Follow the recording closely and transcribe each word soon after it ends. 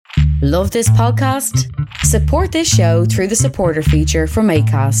Love this podcast? Support this show through the supporter feature from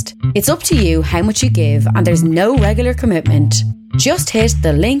Acast. It's up to you how much you give and there's no regular commitment. Just hit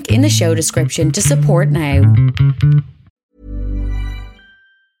the link in the show description to support now.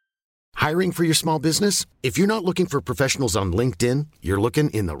 Hiring for your small business? If you're not looking for professionals on LinkedIn, you're looking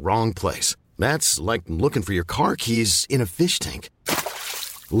in the wrong place. That's like looking for your car keys in a fish tank.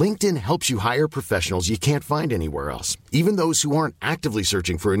 LinkedIn helps you hire professionals you can't find anywhere else, even those who aren't actively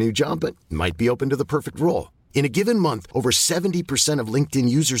searching for a new job but might be open to the perfect role. In a given month, over 70% of LinkedIn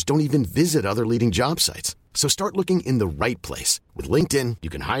users don't even visit other leading job sites. So start looking in the right place. With LinkedIn, you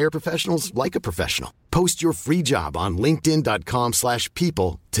can hire professionals like a professional. Post your free job on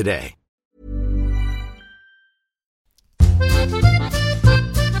linkedin.com/people today.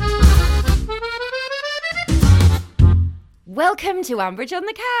 Welcome to Ambridge on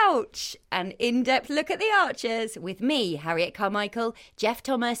the Couch, an in-depth look at the Archers with me, Harriet Carmichael, Jeff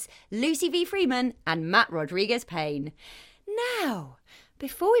Thomas, Lucy V. Freeman and Matt Rodriguez-Payne. Now,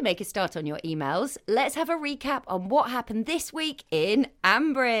 before we make a start on your emails, let's have a recap on what happened this week in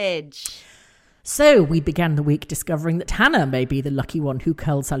Ambridge. So we began the week discovering that Hannah may be the lucky one who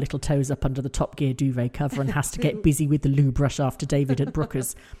curls her little toes up under the Top Gear duvet cover and has to get busy with the loo brush after David at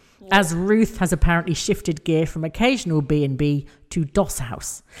Brooker's. As Ruth has apparently shifted gear from occasional B&B to Doss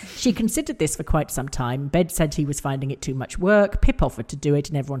House. She considered this for quite some time. Bed said he was finding it too much work. Pip offered to do it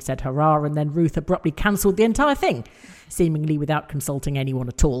and everyone said hurrah, and then Ruth abruptly cancelled the entire thing, seemingly without consulting anyone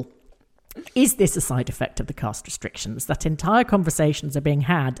at all. Is this a side effect of the cast restrictions, that entire conversations are being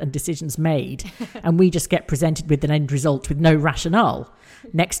had and decisions made, and we just get presented with an end result with no rationale?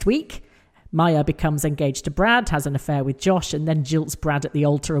 Next week, Maya becomes engaged to Brad, has an affair with Josh, and then jilts Brad at the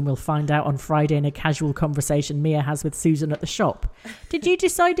altar, and we'll find out on Friday in a casual conversation Mia has with Susan at the shop. Did you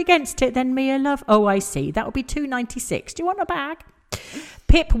decide against it then, Mia, love? Oh, I see. That would be $2.96. Do you want a bag?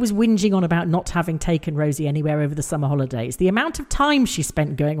 Pip was whinging on about not having taken Rosie anywhere over the summer holidays. The amount of time she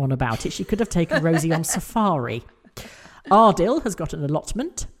spent going on about it, she could have taken Rosie on safari. Ardil has got an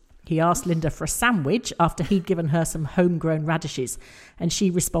allotment. He asked Linda for a sandwich after he'd given her some homegrown radishes, and she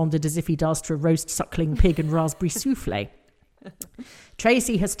responded as if he'd asked for a roast suckling pig and raspberry souffle.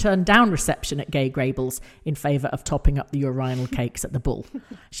 Tracy has turned down reception at Gay Grable's in favour of topping up the urinal cakes at the Bull.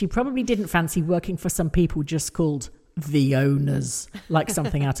 She probably didn't fancy working for some people just called the owners, like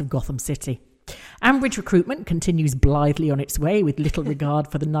something out of Gotham City. Ambridge recruitment continues blithely on its way with little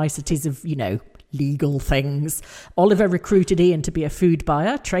regard for the niceties of, legal things. Oliver recruited Ian to be a food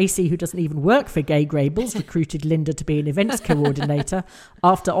buyer. Tracy, who doesn't even work for Gay Grable's, recruited Linda to be an events coordinator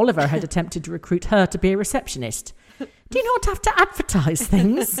after Oliver had attempted to recruit her to be a receptionist. Do you not have to advertise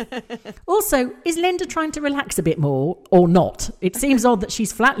things? Also, is Linda trying to relax a bit more or not? It seems odd that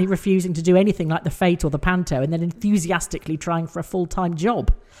she's flatly refusing to do anything like the Fate or the Panto and then enthusiastically trying for a full-time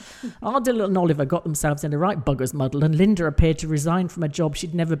job. Ardil and Oliver got themselves in a right bugger's muddle, and Linda appeared to resign from a job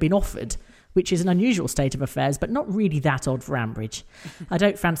she'd never been offered, which is an unusual state of affairs, but not really that odd for Ambridge. I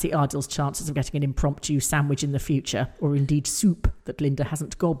don't fancy Ardil's chances of getting an impromptu sandwich in the future, or indeed soup that Linda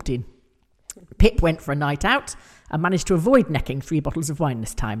hasn't gobbed in. Pip went for a night out and managed to avoid necking 3 bottles of wine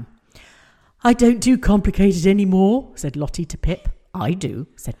this time. I don't do complicated anymore, said Lottie to Pip. I do,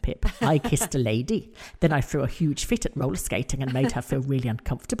 said Pip. I kissed a lady. Then I threw a huge fit at roller skating and made her feel really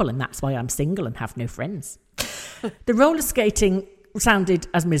uncomfortable, and that's why I'm single and have no friends. The roller skating sounded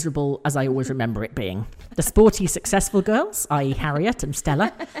as miserable as I always remember it being. The sporty, successful girls, i.e. Harriet and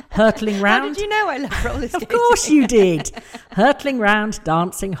Stella, hurtling round... How did you know I love roller skating? Of course you did. Hurtling round,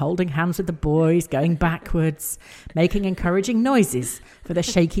 dancing, holding hands with the boys, going backwards, making encouraging noises for the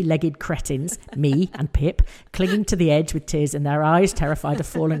shaky-legged cretins, me and Pip, clinging to the edge with tears in their eyes, terrified of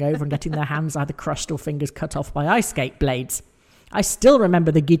falling over and getting their hands either crushed or fingers cut off by ice skate blades. I still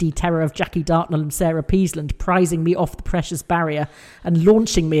remember the giddy terror of Jackie Dartnell and Sarah Peasland prizing me off the precious barrier and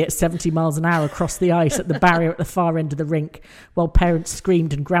launching me at 70 miles an hour across the ice at the barrier at the far end of the rink, while parents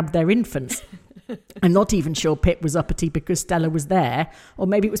screamed and grabbed their infants. I'm not even sure Pip was uppity because Stella was there, or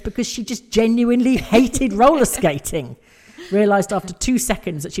maybe it was because she just genuinely hated roller skating. Realised after 2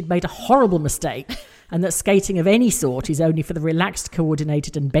 seconds that she'd made a horrible mistake, and that skating of any sort is only for the relaxed,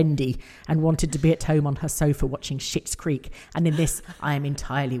 coordinated and bendy, and wanted to be at home on her sofa watching Schitt's Creek, and in this I am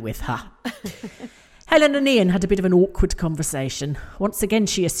entirely with her. Helen and Ian had a bit of an awkward conversation. Once again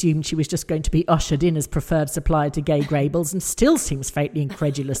she assumed she was just going to be ushered in as preferred supplier to Gay Grable's, and still seems faintly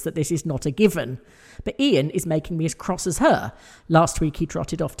incredulous that this is not a given. But Ian is making me as cross as her. Last week he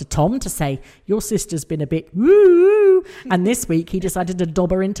trotted off to Tom to say, your sister's been a bit woo, and this week he decided to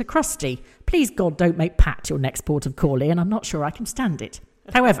dob her into Krusty. Please God don't make Pat your next port of call, Ian, I'm not sure I can stand it.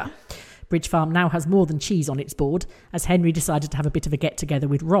 However, Bridge Farm now has more than cheese on its board, as Henry decided to have a bit of a get-together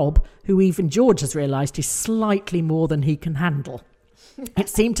with Rob, who even George has realised is slightly more than he can handle. It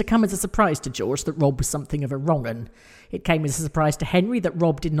seemed to come as a surprise to George that Rob was something of a wrong-'un. It came as a surprise to Henry that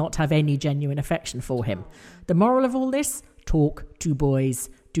Rob did not have any genuine affection for him. The moral of all this? Talk to boys.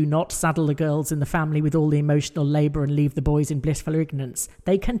 Do not saddle the girls in the family with all the emotional labour and leave the boys in blissful ignorance.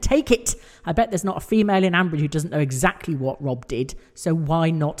 They can take it. I bet there's not a female in Ambridge who doesn't know exactly what Rob did, so why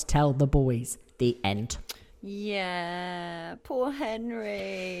not tell the boys? The end. Yeah, poor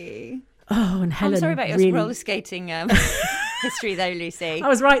Henry. Oh, and Helen. I'm sorry about your roller skating history, though, Lucy. I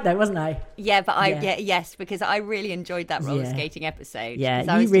was right, though, wasn't I? Yeah, but yes, because I really enjoyed that roller skating episode.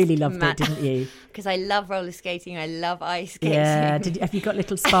 Yeah, you really loved it, didn't you? Because I love roller skating, I love ice skating. Yeah, have you got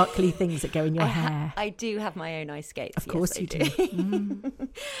little sparkly things that go in your hair? I do have my own ice skates. Of course you do.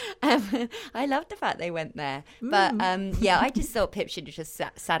 I loved the fact they went there. But I just thought Pip should have just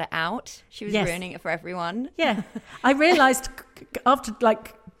sat it out. She was ruining it for everyone. Yeah, I realised after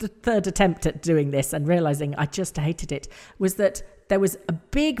the third attempt at doing this and realising I just hated it, was that there was a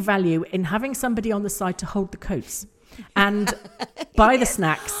big value in having somebody on the side to hold the coats and buy the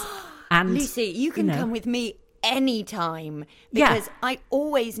snacks. And Lucy, you can come with me anytime, because I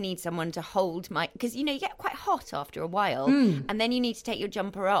always need someone to hold because you get quite hot after a while, and then you need to take your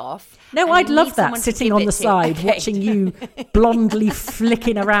jumper off. No, I'd love that, sitting on the side watching you blondly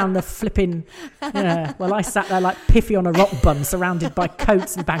flicking around the flipping. Well, I sat there like Piffy on a rock bun, surrounded by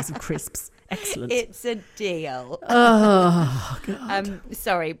coats and bags of crisps. Excellent. It's a deal. Oh God.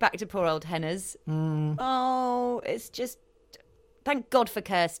 Sorry, back to poor old Henna's. Oh, it's just, thank God for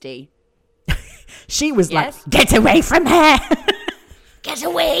Kirsty. She was like, get away from her. Get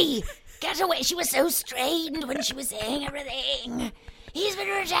away. Get away. She was so strained when she was saying everything. He's been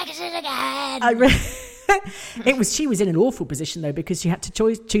rejected again. She was in an awful position, though, because she had to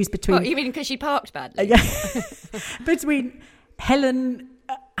choose between... What, you mean because she parked badly? Between Helen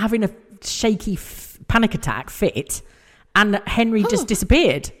having a shaky panic attack fit and Henry just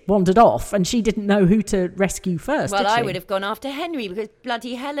disappeared, wandered off, and she didn't know who to rescue first. Well, I would have gone after Henry, because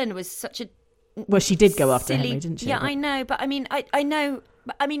bloody Helen was such a... Well, she did go after silly, Henry, didn't she? Yeah, I know, but I mean, I know...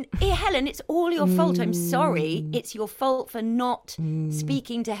 I mean, Helen, it's all your fault. I'm sorry. It's your fault for not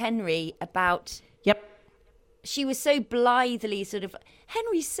speaking to Henry about... Yep. She was so blithely sort of...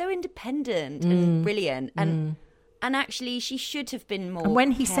 Henry's so independent and brilliant, and actually she should have been more. And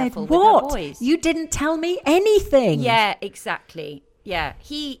when he said, with "What? her boys. You didn't tell me anything." Yeah, exactly. Yeah,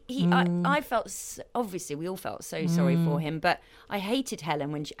 I felt, obviously we all felt so sorry for him, but I hated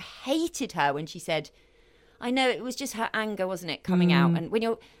Helen when she said, I know it was just her anger, wasn't it, coming out, and when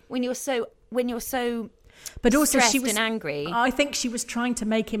you're so but also stressed she was and angry. I think she was trying to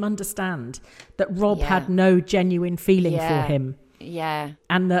make him understand that Rob had no genuine feeling for him. Yeah.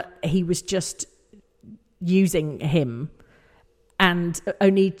 And that he was just using him, and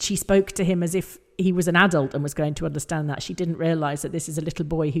only she spoke to him as if he was an adult and was going to understand that. She didn't realise that this is a little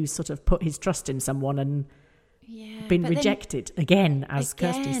boy who's sort of put his trust in someone and been rejected again, as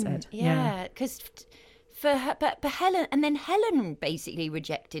Kirsty said. Yeah, because for her, but Helen, and then Helen basically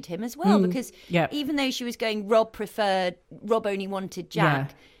rejected him as well, because even though she was going, Rob only wanted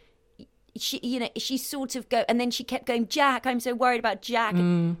Jack. She sort of and then she kept going, Jack, I'm so worried about Jack,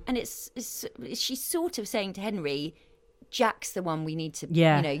 and she's sort of saying to Henry, Jack's the one we need to,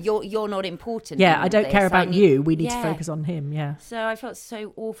 you're not important. Yeah, I don't care about you. We need to focus on him. Yeah. So I felt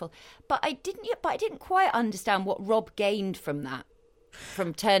so awful, but I didn't quite understand what Rob gained from that,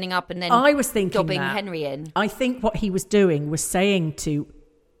 from turning up and then I was thinking dobbing that. Henry in. I think what he was doing was saying to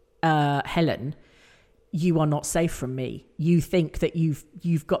Helen, you are not safe from me. You think that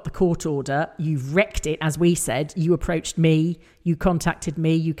you've got the court order, you've wrecked it, as we said. You approached me, you contacted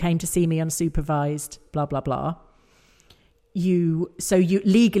me, you came to see me unsupervised, blah, blah, blah. So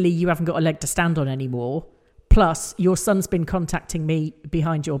legally you haven't got a leg to stand on anymore. Plus, your son's been contacting me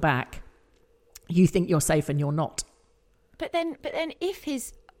behind your back. You think you're safe and you're not. But then if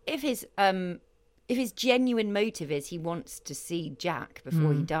his genuine motive is he wants to see Jack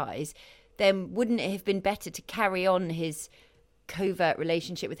before he dies, then wouldn't it have been better to carry on his covert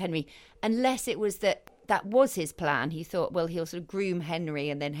relationship with Henry, unless it was that was his plan? He thought, well, he'll sort of groom Henry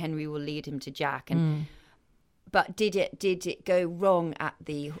and then Henry will lead him to Jack. But did it go wrong at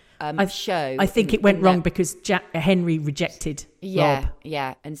the show? I think it went wrong because Henry rejected Rob.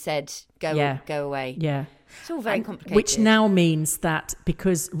 Yeah, and said, go away. Yeah. It's all very complicated. Which now means that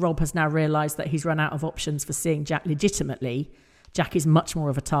because Rob has now realised that he's run out of options for seeing Jack legitimately, Jack is much more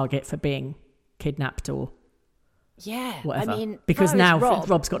of a target for being kidnapped or whatever. I mean, because now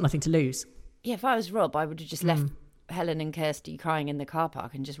Rob's got nothing to lose. Yeah, if I was Rob, I would have just left Helen and Kirsty crying in the car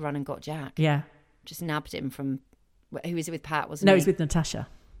park and just run and got Jack. Yeah. Just nabbed him from... Who was it with, Pat, wasn't No, he? it was with Natasha.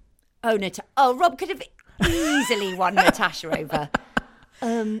 Oh, Rob could have easily won Natasha over.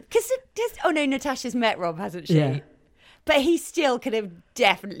 Because... Natasha's met Rob, hasn't she? Yeah. But he still could have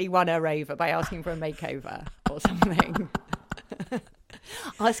definitely won her over by asking for a makeover or something.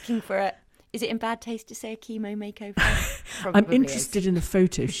 Asking for a... Is it in bad taste to say a chemo makeover? I'm interested in a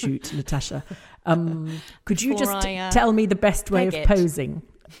photo shoot, Natasha. Could you just tell me the best way of posing?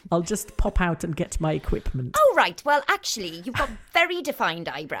 I'll just pop out and get my equipment. Oh, right. Well, actually, you've got very defined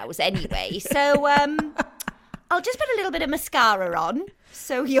eyebrows anyway. So I'll just put a little bit of mascara on.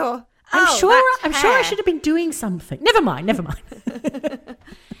 So you're... I'm sure I should have been doing something. Never mind.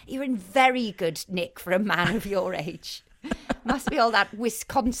 You're in very good nick for a man of your age. Must be all that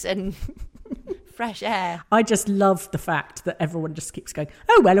Wisconsin fresh air. I just love the fact that everyone just keeps going,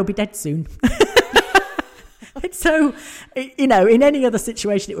 oh, well, he'll be dead soon. It's so, in any other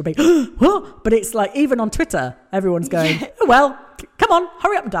situation it would be, what? But it's like, even on Twitter, everyone's going, oh, well, come on,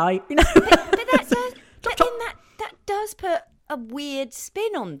 hurry up and die. But that does put a weird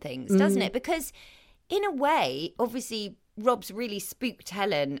spin on things, doesn't it? Because in a way, obviously, Rob's really spooked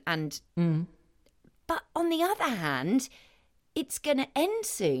Helen but on the other hand, it's going to end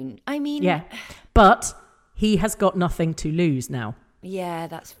soon. I mean... Yeah, but he has got nothing to lose now. Yeah,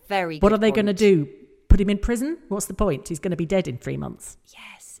 that's very good. What are they going to do? Put him in prison? What's the point? He's going to be dead in 3 months.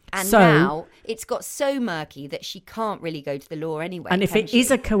 Yes. And now it's got so murky that she can't really go to the law anyway. And if it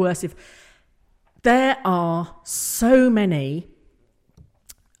is a coercive... There are so many...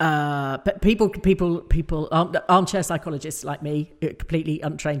 but people, armchair psychologists like me, completely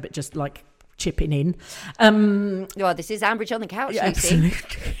untrained, but just like... chipping in. Well, this is Ambridge on the couch, yeah, Lucy.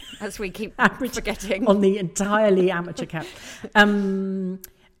 Absolutely. As we keep Ambridge forgetting. On the entirely amateur couch.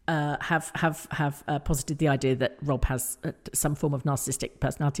 Have posited the idea that Rob has some form of narcissistic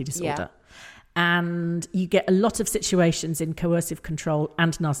personality disorder. Yeah. And you get a lot of situations in coercive control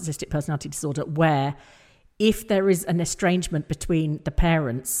and narcissistic personality disorder where if there is an estrangement between the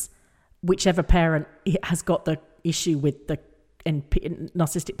parents, whichever parent has got the issue with the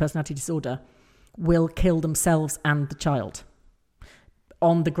narcissistic personality disorder will kill themselves and the child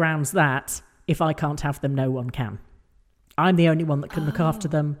on the grounds that if I can't have them, no one can. I'm the only one that can look after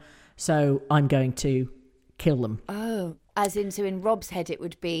them, so I'm going to kill them. Oh, as in, so in Rob's head it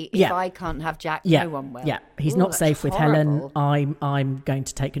would be, if I can't have Jack, no one will. Yeah, he's not safe with Helen. I'm going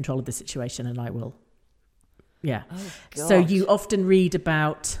to take control of the situation and I will. Yeah. Oh, God. So you often read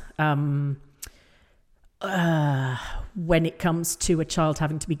about... when it comes to a child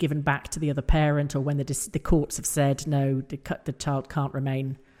having to be given back to the other parent, or when the courts have said no, the child can't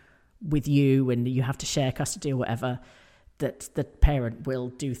remain with you and you have to share custody or whatever, that the parent will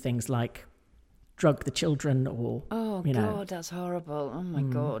do things like drug the children or God, that's horrible. Oh my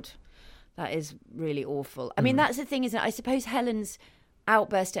God, that is really awful. I mean, that's the thing, isn't it? I suppose Helen's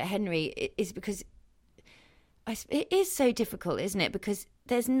outburst at Henry is because it is so difficult, isn't it? Because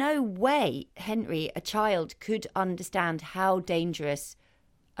there's no way Henry, a child, could understand how dangerous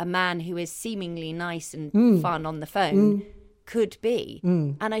a man who is seemingly nice and fun on the phone could be.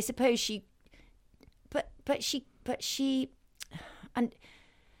 And I suppose she, and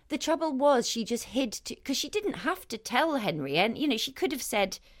the trouble was she just hid, because she didn't have to tell Henry, and she could have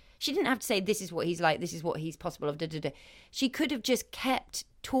said, she didn't have to say, this is what he's like, this is what he's possible of, She could have just kept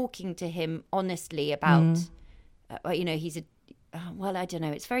talking to him honestly about, he's a, well, I don't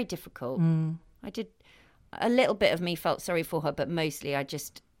know. It's very difficult. I did, a little bit of me felt sorry for her, but mostly I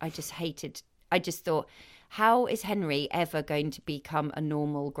just hated. I just thought, how is Henry ever going to become a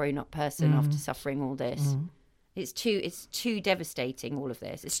normal grown-up person after suffering all this? It's too devastating. All of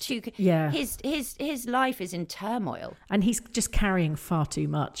this. It's too. Yeah. His life is in turmoil, and he's just carrying far too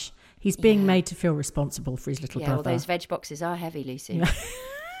much. He's being made to feel responsible for his little brother. Well, those veg boxes are heavy, Lucy.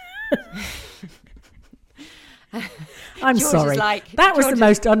 I'm sorry. That was the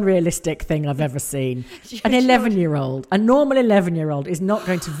most unrealistic thing I've ever seen. An 11-year-old, a normal 11-year-old is not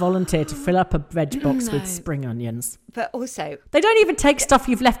going to volunteer to fill up a veg box with spring onions. But also... They don't even take stuff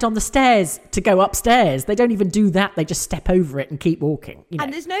you've left on the stairs to go upstairs. They don't even do that. They just step over it and keep walking.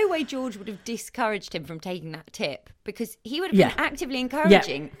 And there's no way George would have discouraged him from taking that tip, because he would have been actively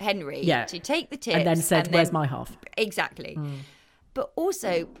encouraging Henry to take the tips. And then said, where's my half? Exactly. But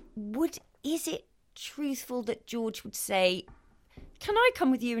also, is it truthful that George would say, can I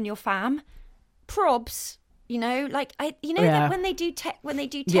come with you and your fam? Probs, that when they do tech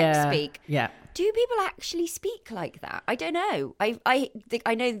speak, do people actually speak like that? I don't know.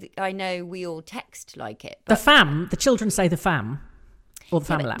 I know we all text like it. But... The children say the fam. Or the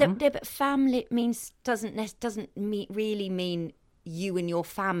family. But family really mean you and your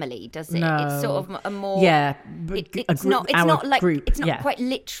family, does it? No. It's sort of a more it's not like group. It's not quite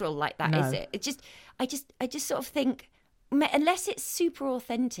literal like that, is it? It just I just sort of think, unless it's super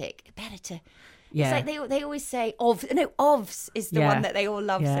authentic, better to. Yeah. It's like they always say ovs is the one that they all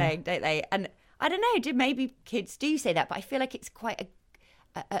love saying, don't they? And I don't know, maybe kids do say that, but I feel like it's quite a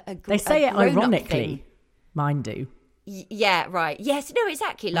they say it ironically. Thing. Mine do. Yeah, right. Yes, no,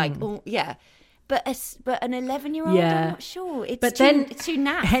 exactly. Like, But an 11-year-old, I'm not sure. It's too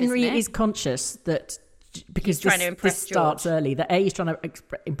naff, Henry isn't it? is conscious that because he's trying to impress this starts early, that he's trying to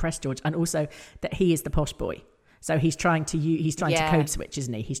impress George, and also that he is the posh boy. So he's trying to code switch,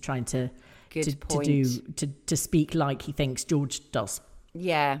 isn't he? He's trying to speak like he thinks George does.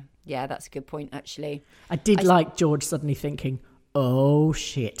 Yeah, that's a good point, actually. I like George suddenly thinking, oh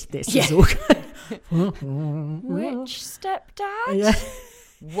shit, this is all Rich stepdad? Yeah.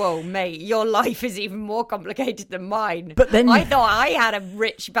 Whoa, mate, your life is even more complicated than mine. But then I thought I had a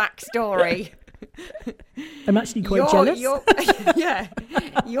rich backstory. I'm actually quite jealous.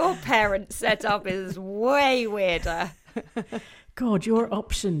 Your parents' setup is way weirder. God, your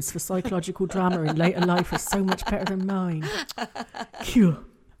options for psychological drama in later life are so much better than mine. Phew.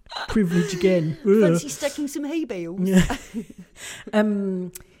 Privilege again. Fancy stacking some hay bales. Yeah.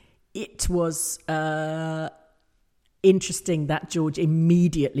 It was interesting that George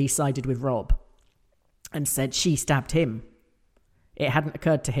immediately sided with Rob and said she stabbed him. It hadn't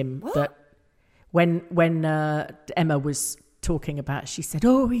occurred to him that when Emma was talking about, she said,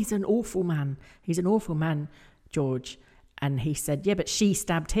 "Oh, he's an awful man. He's an awful man, George." And he said, "Yeah, but she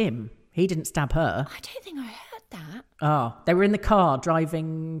stabbed him. He didn't stab her." I don't think I heard that. Oh, they were in the car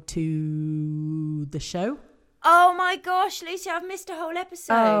driving to the show. Oh my gosh, Lucy, I've missed a whole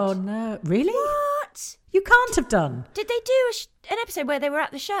episode. Oh no, really? What? You can't have done. Did they do an episode where they were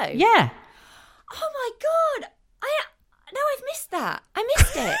at the show? Yeah. Oh my God. I've missed that. I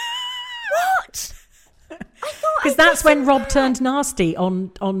missed it. What? I thought because that's when Rob turned nasty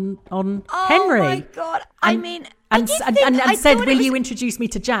on Henry. Oh my God. And said, "Will you introduce me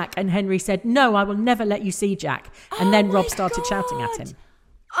to Jack?" And Henry said, "No, I will never let you see Jack." And then Rob started shouting at him.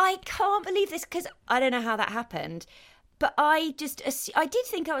 I can't believe this, because I don't know how that happened. But I did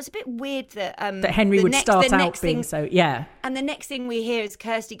think I was a bit weird that Henry would start out being so, yeah. And the next thing we hear is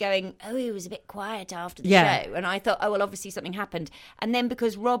Kirsty going, "Oh, he was a bit quiet after the show." And I thought, oh, well, obviously something happened. And then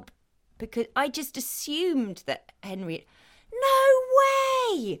because I just assumed that Henry, no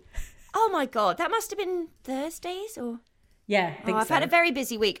way. Oh my God, that must have been Thursdays or? Yeah, I think I've had a very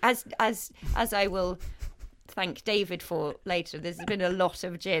busy week, as I will thank David for later. There's been a lot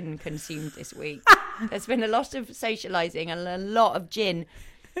of gin consumed this week. There's been a lot of socialising and a lot of gin.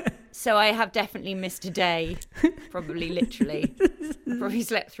 So I have definitely missed a day, probably literally. Probably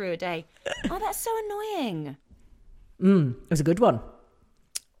slept through a day. Oh, that's so annoying. It was a good one.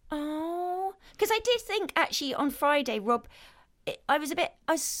 Oh, because I did think actually on Friday, Rob, I was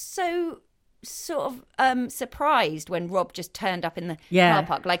so sort of surprised when Rob just turned up in the car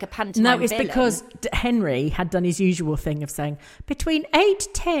park like a pantomime No, it's villain. because Henry had done his usual thing of saying, between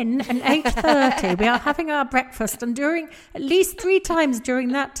 8:10 and 8:30 we are having our breakfast, and during at least 3 times during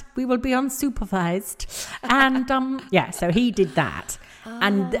that we will be unsupervised. And so he did that.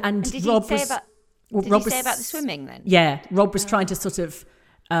 And did Rob he say was say about the swimming then? Yeah, Rob was trying to sort of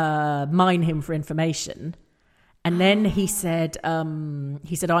mine him for information. And then he said,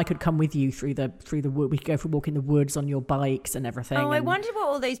 I could come with you through the wood. We could go for a walk in the woods on your bikes and everything. Oh, I wondered what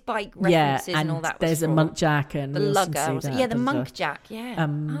all those bike references and all that was there's a muntjac and the lugger. The monkjack. Yeah.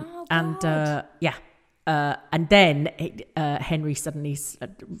 And then Henry suddenly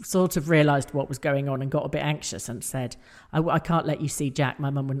sort of realised what was going on and got a bit anxious and said, I can't let you see Jack. My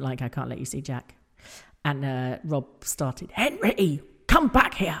mum wouldn't like I can't let you see Jack. And Rob started, "Henry, come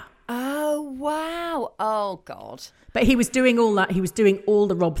back here." Oh, wow. Oh, God. But he was doing all that. He was doing all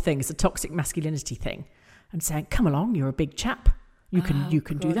the Rob things, the toxic masculinity thing, and saying, "Come along, you're a big chap. You can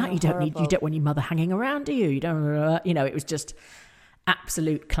do that. You don't want your mother hanging around, do you? You don't, it was just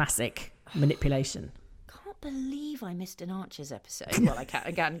absolute classic manipulation." Can't believe I missed an Archers episode. Well, I can't.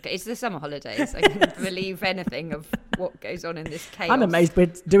 Again, it's the summer holidays. I can't believe anything of what goes on in this chaos. I'm amazed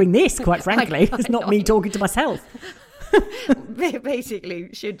we're doing this, quite frankly. It's not me talking to myself. Basically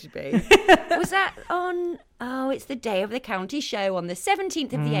should be. Was that on? Oh, it's the day of the county show on the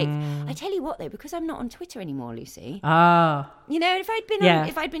 17th of the 8th. I tell you what though, because I'm not on Twitter anymore, Lucy.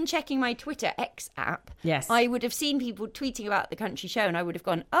 If I'd been checking my Twitter X app, yes, I would have seen people tweeting about the country show, and I would have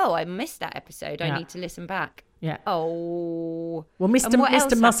gone, "Oh, I missed that episode. I need to listen back." Yeah. Oh. Well,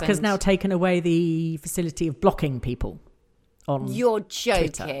 Mr. Musk has now taken away the facility of blocking people. on You're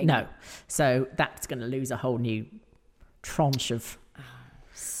joking. Twitter. No. So that's going to lose a whole new tranche of...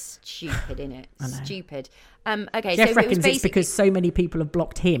 Stupid, innit? Stupid. Okay, Jeff so reckons it's because so many people have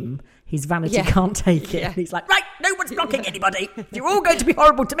blocked him, his vanity can't take it. Yeah. He's like, right, no one's blocking anybody. You're all going to be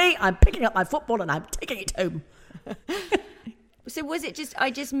horrible to me. I'm picking up my football and I'm taking it home. So was it just? I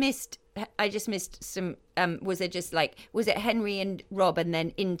just missed some. Was it just like? Was it Henry and Rob, and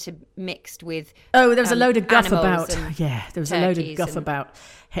then intermixed with? Oh, there was a load of guff about. There was a load of guff about.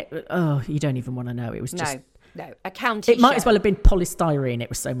 Oh, you don't even want to know. It was just no a county. It might show. as well have been polystyrene. It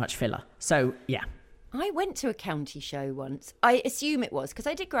was so much filler. So yeah. I went to a county show once. I assume it was because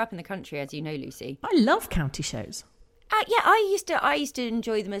I did grow up in the country, as you know, Lucy. I love county shows. Yeah, I used to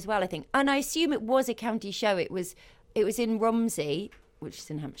enjoy them as well. I think, and I assume it was a county show. It was in Romsey, which is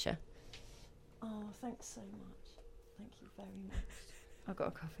in Hampshire. Oh, thanks so much. Thank you very much. I've got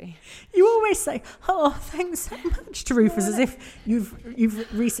a coffee. You always say, "Oh, thanks so much," to Rufus, as if you've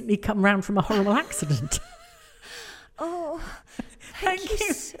recently come round from a horrible accident. Oh, thank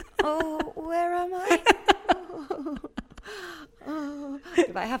you. Oh, where am I?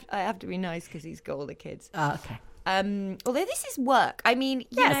 But I have to be nice because he's got all the kids. Okay. Although this is work. I mean,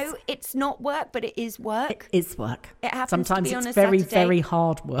 you know, it's not work, but it is work. It is work. It happens Sometimes to be on it's a very, Saturday. very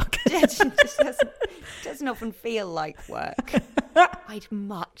hard work. It doesn't often feel like work. I'd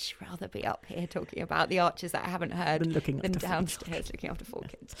much rather be up here talking about the Archers that I haven't heard Than downstairs looking after 4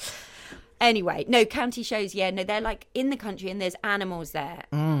 kids. Anyway, no, county shows, they're like in the country and there's animals there.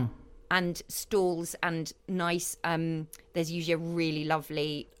 And stalls and nice, there's usually a really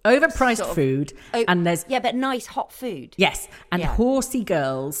lovely... Overpriced sort of- food. And there's... Yeah, but nice hot food. Yes. And horsey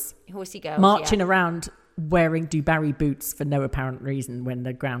girls marching around wearing Dubarry boots for no apparent reason when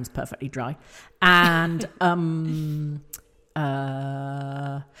the ground's perfectly dry. And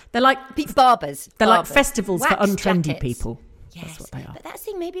they're like... Barbers. They're like festivals for Wax untrendy jackets. people. Yes, That's what they are. But that's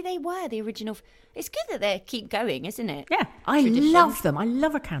the thing, maybe they were the original... It's good that they keep going, isn't it? Yeah, I love them. I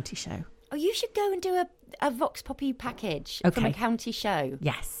love a county show. Oh, you should go and do a Vox Poppy package from a county show.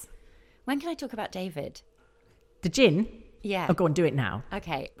 Yes. When can I talk about David? The gin? Yeah. Oh, go on, do it now.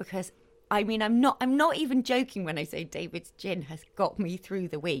 Okay, because I mean, I'm not even joking when I say David's gin has got me through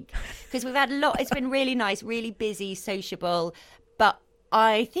the week because we've had a lot. It's been really nice, really busy, sociable, but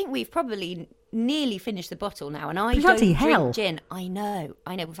I think we've probably nearly finished the bottle now, and I Bloody don't hell. drink gin. I know.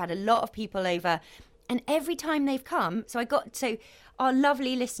 We've had a lot of people over, and every time they've come, so our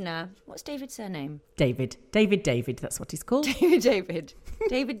lovely listener, what's David's surname? David. That's what he's called. David Gin.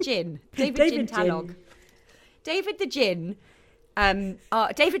 David Gin Talog. David the Gin.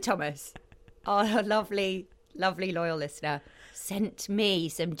 David Thomas, our lovely, lovely loyal listener, sent me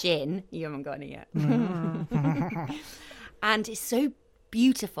some gin. You haven't got any yet. And it's so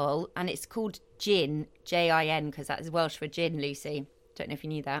beautiful, and it's called gin, J-I-N, because that is Welsh for gin, Lucy. Don't know if you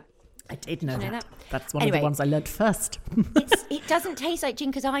knew that. I did know that. That's one Anyway, of the ones I learned first. It doesn't taste like gin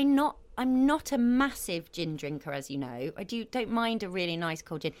because I'm not a massive gin drinker, as you know. Don't mind a really nice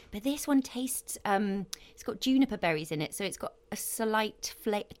cold gin, but this one tastes. It's got juniper berries in it, so it's got a slight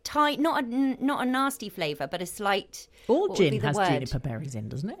not a nasty flavour, but a slight. All gin has juniper berries in,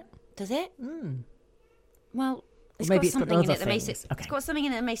 doesn't it? Does it? Well. It's maybe got something in it that makes it. Okay. It's got something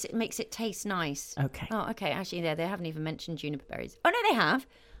in it that makes it taste nice. Okay. Oh, okay. Actually, they haven't even mentioned juniper berries. Oh no, they have.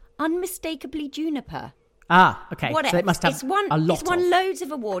 Unmistakably juniper. Ah, okay. What So it must have it's won, a lot. It's won loads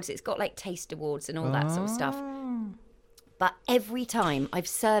of awards. It's got like taste awards and all that sort of stuff. But every time I've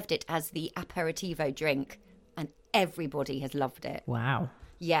served it as the aperitivo drink, and everybody has loved it. Wow.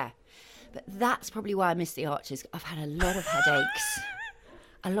 Yeah, but that's probably why I miss the Archers. I've had a lot of headaches,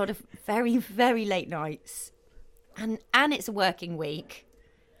 a lot of very, very late nights. And it's a working week.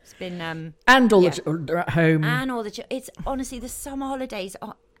 It's been and all the children are at home. And all the it's honestly the summer holidays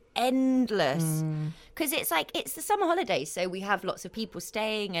are endless because it's the summer holidays, so we have lots of people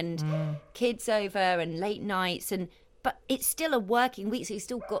staying and kids over and late nights, but it's still a working week, so you've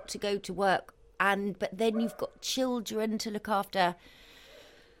still got to go to work, but then you've got children to look after.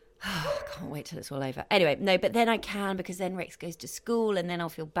 I can't wait till it's all over. Anyway, no, but then I can, because then Rex goes to school and then I'll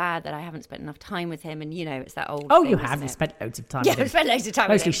feel bad that I haven't spent enough time with him. And, it's that old Oh, thing, you have. You spent loads of time with him. Yeah, I've spent loads of time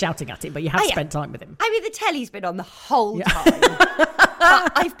Mostly with him. shouting at him, but you have spent time with him. I mean, the telly's been on the whole time.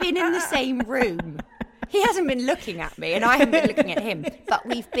 But I've been in the same room. He hasn't been looking at me and I haven't been looking at him. But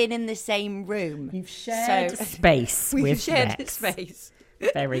we've been in the same room. You've shared space with We've shared Rex. space.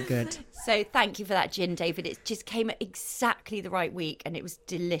 Very good. So thank you for that gin, David. It just came at exactly the right week and it was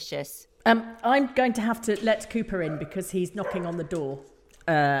delicious. I'm going to have to let Cooper in because he's knocking on the door.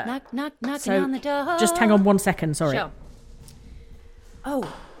 Knocking on the door. Just hang on 1 second, sorry. Sure.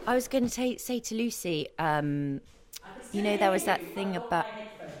 Oh, I was going to say to Lucy, You know, there was that thing about...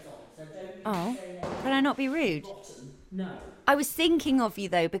 Oh, can I not be rude? No. I was thinking of you,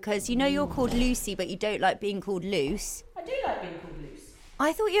 though, because you know you're called Lucy, but you don't like being called Loose. I do like being called Loose.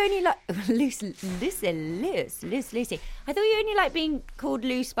 I thought you only like... Lucy. I thought you only like being called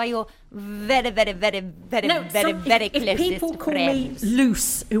Loose by your very closest If people call friends. me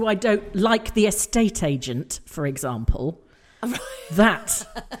Loose, who I don't like, the estate agent, for example, that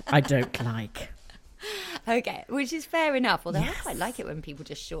I don't like. Okay, which is fair enough, although I quite like it when people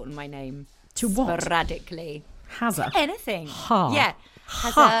just shorten my name. To what? Sporadically. Hazza. Anything. Ha. Yeah.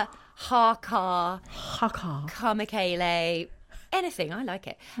 Hazza, Ha-car, Haka. Kamikele, anything. I like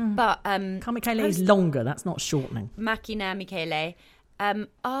it. But Kamikele is longer, that's not shortening. Makina Michele.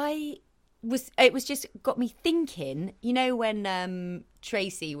 It was just got me thinking, you know, when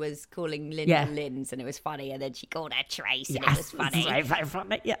Tracy was calling Linda Linz and it was funny, and then she called her Trace and it was funny. Very, very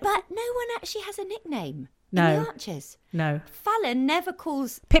funny, yeah. But no one actually has a nickname No. in the Archers. No. Fallon never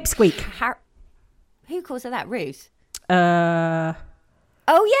calls... Pipsqueak. Who calls her that? Ruth? Oh,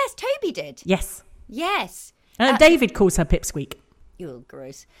 yes, Toby did. yes. Yes. David calls her Pipsqueak. Ew,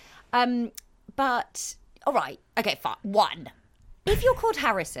 gross. But, all right. Okay, fine. One. If you're called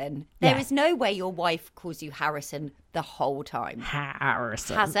Harrison, there is no way your wife calls you Harrison the whole time.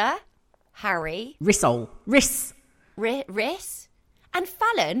 Harrison. Hazza, Harry, Rissole. Riss. Riss, and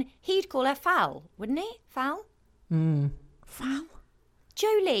Fallon, he'd call her Fal, wouldn't he? Fal? Fal.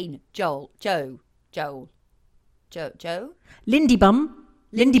 Jolene, Joel. Lindy Bum.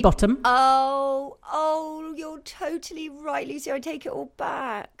 Lindy Bottom. Oh, you're totally right, Lucy. I take it all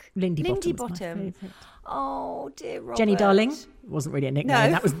back. Lindy Bottom's my Bottom. favourite. Oh, dear Robert. Jenny Darling. Wasn't really a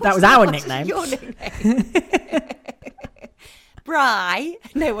nickname. No, that was our nickname. Your nickname. Bri.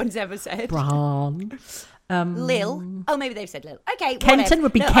 No one's ever said. Bran. Lil. Oh, maybe they've said Lil. Okay. Kenton whatever.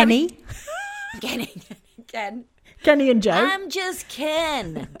 would be No, Kenny. Ken. Kenny and Joe. I'm just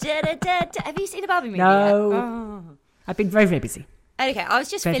Ken. Have you seen the Barbie movie No. yet? Oh. I've been very, very busy. Okay, I was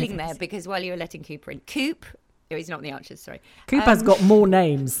just Very filling busy. there because while you were letting Cooper in. Coop. Oh, he's not in the Archers, sorry. Cooper's got more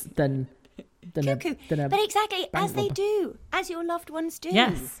names than Cuckoo. a But exactly, as they robber. do, as your loved ones do.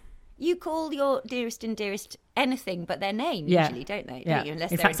 Yes. You call your dearest and dearest anything but their name, Yeah. usually, don't they? Yeah. Don't you?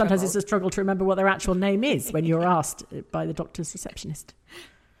 Unless In they're fact, sometimes trouble. it's a struggle to remember what their actual name is when you're asked by the doctor's receptionist.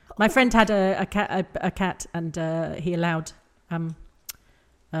 My friend had a cat, and he allowed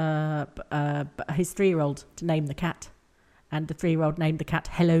his 3-year-old to name the cat, and the 3-year-old named the cat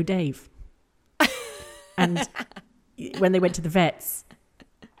Hello Dave. And when they went to the vets,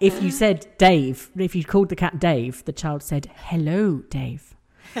 if you said Dave, if you called the cat Dave, the child said Hello Dave.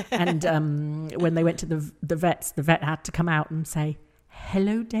 And when they went to the vets, the vet had to come out and say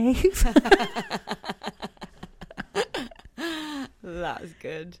Hello Dave. That's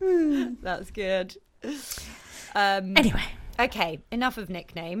good. That's good. Anyway. Okay, enough of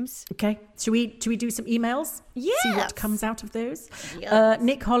nicknames. Okay, should we do some emails? See Yes. what comes out of those. Yes.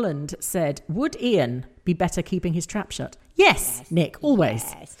 Nick Holland said, "Would Ian be better keeping his trap shut?" Yes, Nick, always.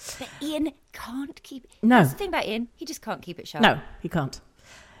 Yes. But Ian can't keep... No. That's the thing about Ian. He just can't keep it shut. No, he can't.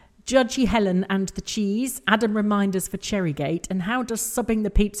 Judgy Helen and the cheese. Adam reminders for Cherrygate. And how does subbing the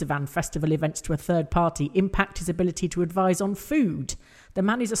Pizza Van festival events to a third party impact his ability to advise on food? The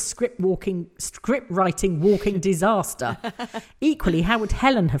man is a script writing walking disaster. Equally, how would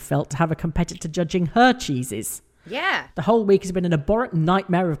Helen have felt to have a competitor judging her cheeses? Yeah. The whole week has been an abhorrent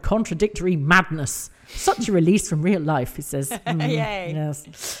nightmare of contradictory madness. Such a release from real life, he says. Yay.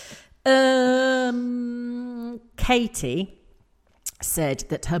 Yes. Katie said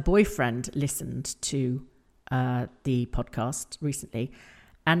that her boyfriend listened to the podcast recently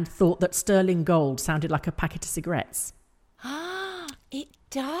and thought that sterling gold sounded like a packet of cigarettes. It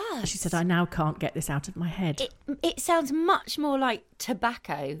does. She said, I now can't get this out of my head. It sounds much more like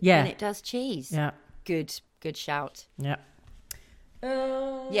tobacco Yeah. than it does cheese. Yeah. Good shout. Yeah.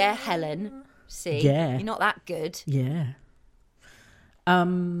 Yeah, Helen. See? Yeah. You're not that good. Yeah.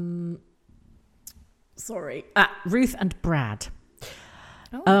 Sorry. Ruth and Brad.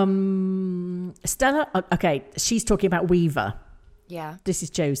 Stella, okay, she's talking about Weaver. Yeah. This is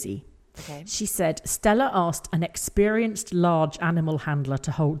Josie. Okay. She said, Stella asked an experienced large animal handler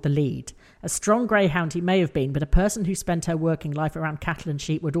to hold the lead. A strong greyhound he may have been, but a person who spent her working life around cattle and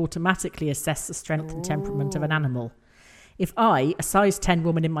sheep would automatically assess the strength and temperament of an animal. If I, a size 10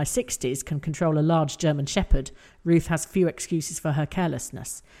 woman in my 60s, can control a large German shepherd, Ruth has few excuses for her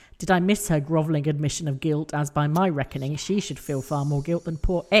carelessness. Did I miss her grovelling admission of guilt, as by my reckoning she should feel far more guilt than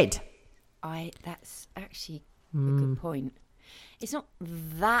poor Ed? That's actually a good point. It's not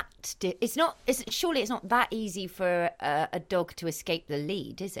that... surely it's not that easy for a dog to escape the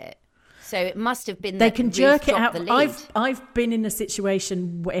lead, is it? So it must have been They that can Ruth jerk it dropped out. the lead. I've been in a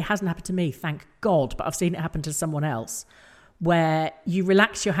situation where it hasn't happened to me, thank God, but I've seen it happen to someone else, where you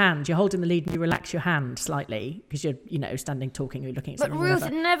relax your hand, you're holding the lead and you relax your hand slightly because you're, standing, talking, you're looking at But something. Ruth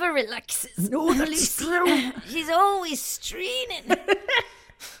whatever. never relaxes. No, that's true. She's always straining.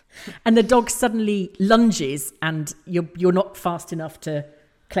 And the dog suddenly lunges and you're not fast enough to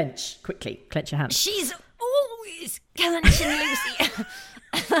clench your hand. She's always clenching, Lucy.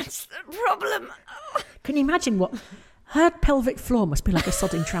 That's the problem. Oh. Can you imagine what her pelvic floor must be like? A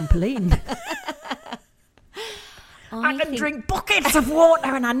sodding trampoline. I can drink buckets of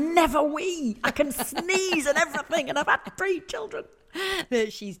water and I never wee. I can sneeze and everything, and I've had 3 children.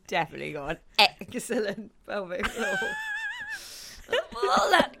 She's definitely got an excellent pelvic floor. All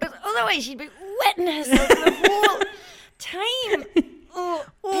that, because otherwise she'd be wetting herself the whole time. Oh,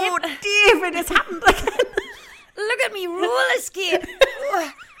 David, it's happened again. Look at me roller skate.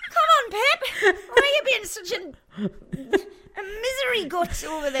 Oh, come on, Pip. Why are you being such a misery guts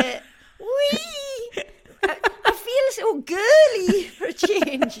over there? Whee! I feel so girly for a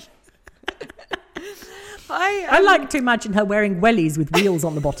change. I like to imagine her wearing wellies with wheels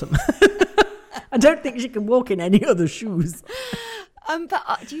on the bottom. I don't think she can walk in any other shoes.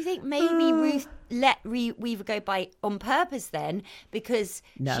 But do you think maybe Ruth let Weaver go by on purpose then because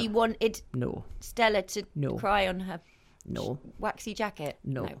she wanted Stella to cry on her waxy jacket?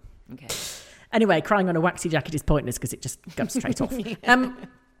 No. Okay. Anyway, crying on a waxy jacket is pointless because it just goes straight off.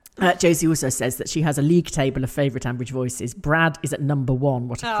 Josie also says that she has a league table of favourite Ambridge voices. Brad is at number 1.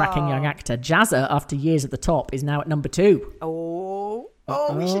 What a cracking young actor. Jazza, after years at the top, is now at number 2. We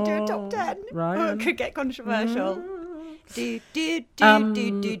should do a top 10. Right. Oh, it could get controversial. Who's number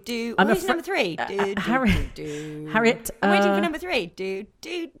 3? Harriet. I'm waiting for number 3.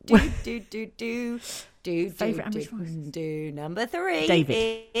 Favourite Ambridge voice. Number 3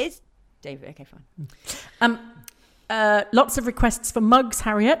 David. is David. Okay, fine. Lots of requests for mugs,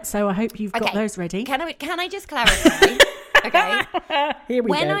 Harriet, so I hope you've got those ready. Can I just clarify? Okay. Here we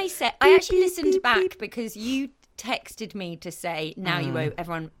go. When I said, I actually listened back because you texted me to say, now you owe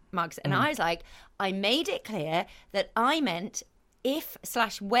everyone mugs. And I was like, I made it clear that I meant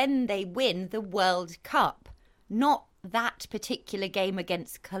if/when they win the World Cup, not that particular game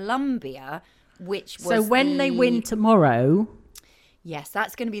against Colombia, which was So when they win tomorrow... Yes,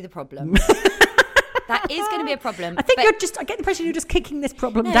 that's going to be the problem. That is going to be a problem. I think I get the impression you're just kicking this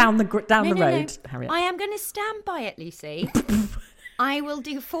problem down the road, Harriet. I am going to stand by it, Lucy. I will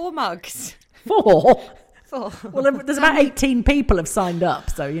do 4 mugs. 4? 4. Well, there's about 18 people have signed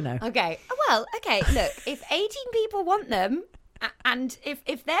up, so, Okay. Well, okay, look, if 18 people want them, and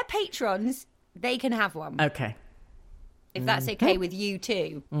if they're patrons, they can have one. Okay. If that's okay with you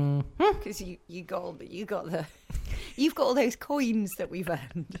too. Because you've got all those coins that we've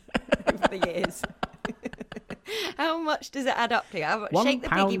earned over the years. How much does it add up to? How much? Shake the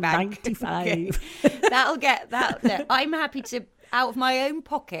piggy bank. £1.95. Okay. That'll get that. Look, I'm happy to, out of my own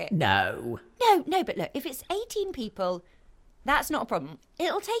pocket. No, but look, if it's 18 people, that's not a problem.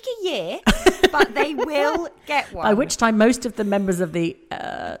 It'll take a year, but they will get one. By which time most of the members of the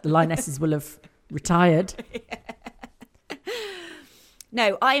Lionesses will have retired.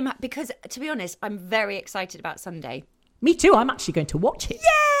 No, because to be honest, I'm very excited about Sunday. Me too. I'm actually going to watch it.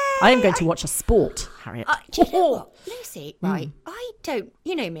 Yay! I am going to watch a sport, Harriet. Do you know what, Lucy? Right, I don't.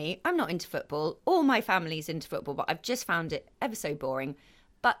 You know me. I'm not into football. All my family's into football, but I've just found it ever so boring.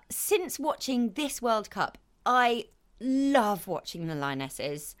 But since watching this World Cup, I love watching the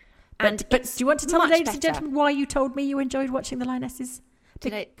Lionesses. But do you want to tell me, ladies and gentlemen, why you told me you enjoyed watching the Lionesses?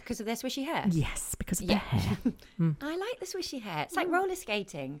 Because of their swishy hair? Yes, because of their hair. I like the swishy hair. It's like roller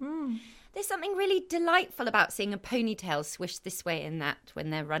skating. There's something really delightful about seeing a ponytail swish this way and that when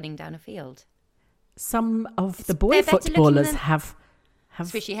they're running down a field. Some of the boy footballers have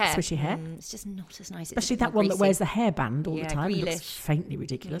swishy hair. It's just not as nice. Especially that one that wears the hairband all the time. Grealish. It looks faintly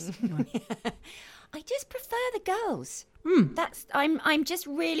ridiculous. I just prefer the girls. I'm just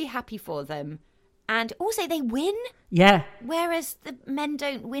really happy for them. And also they win. Yeah. Whereas the men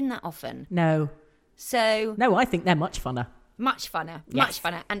don't win that often. No. So... No, I think they're much funner. Much funner.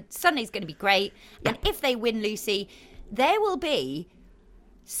 And Sunday's going to be great. Yeah. And if they win, Lucy, there will be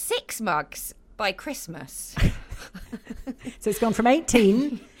 6 mugs by Christmas. So it's gone from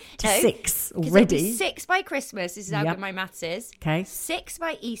 18 to 6 already. 6 by Christmas. This is how good my maths is. Okay. 6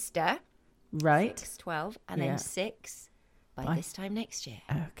 by Easter. Right. 6, 12. And then 6 by this time next year.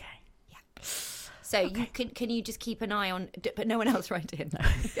 Okay. Yeah. So you can you just keep an eye on, but no one else write in. No.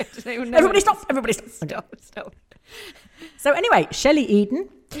 Everybody stop! Stop. So anyway, Shelley Eden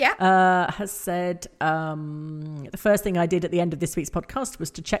has said, the first thing I did at the end of this week's podcast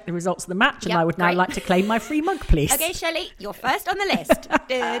was to check the results of the match, and I would now like to claim my free mug, please. Okay, Shelley, you're first on the list.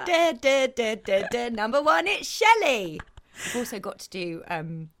 Number one, it's Shelley. We've also got to do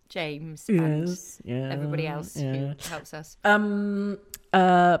James and everybody else who helps us.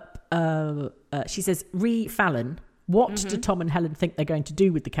 She says, Re Fallon, what do Tom and Helen think they're going to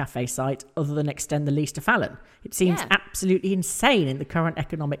do with the cafe site other than extend the lease to Fallon? It seems absolutely insane in the current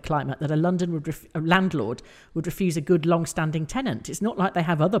economic climate that a London landlord would refuse a good long-standing tenant. It's not like they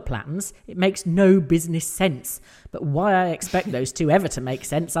have other plans. It makes no business sense. But why I expect those two ever to make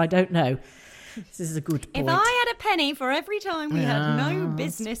sense, I don't know. This is a good point. If I had a penny for every time we had no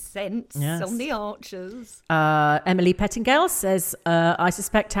business sense on the Archers. Emily Pettingale says, I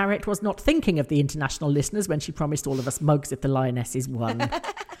suspect Harriet was not thinking of the international listeners when she promised all of us mugs if the Lionesses won.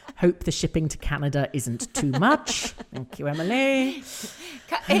 Hope the shipping to Canada isn't too much. Thank you, Emily.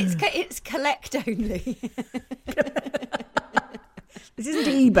 It's collect only. This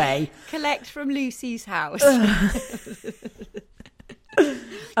isn't eBay. Collect from Lucy's house.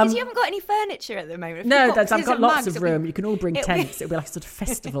 Because you haven't got any furniture at the moment. I've got lots of room. You can all bring tents. It'll be like a sort of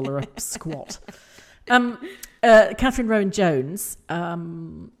festival or a squat. Catherine Rowan Jones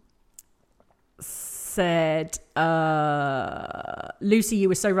said, Lucy, you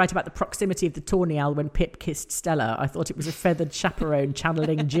were so right about the proximity of the Tornial when Pip kissed Stella. I thought it was a feathered chaperone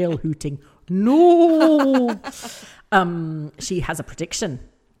channeling Jill hooting, no. She has a prediction.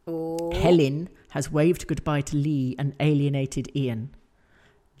 Oh. Helen has waved goodbye to Lee and alienated Ian.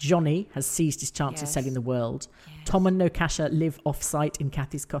 Johnny has seized his chance of selling the world. Yes. Tom and Nokasha live off-site in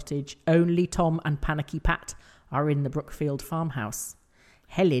Kathy's cottage. Only Tom and Panicky Pat are in the Brookfield farmhouse.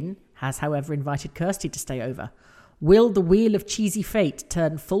 Helen has, however, invited Kirsty to stay over. Will the wheel of cheesy fate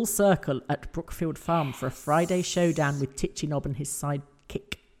turn full circle at Brookfield Farm for a Friday showdown with Titchy Knob and his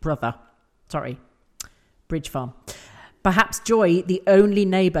sidekick brother? Bridge Farm. Perhaps Joy, the only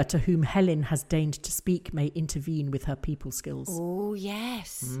neighbour to whom Helen has deigned to speak, may intervene with her people skills. Oh,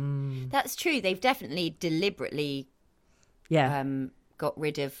 yes. That's true. They've definitely deliberately got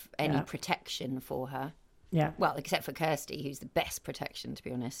rid of any protection for her. Yeah. Well, except for Kirsty, who's the best protection, to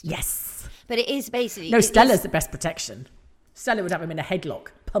be honest. Yes. But it is basically... No, Stella's the best protection. Stella would have him in a headlock,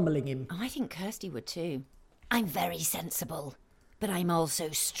 pummeling him. Oh, I think Kirsty would too. I'm very sensible, but I'm also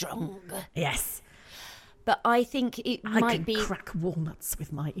strong. Yes. But I think it might be... I can crack walnuts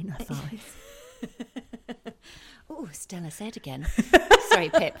with my inner thighs. Oh, Stella said again. Sorry,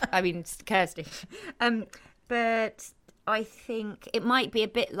 Pip. I mean, Kirsty. But I think it might be a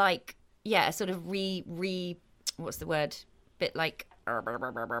bit like, sort of what's the word? Bit like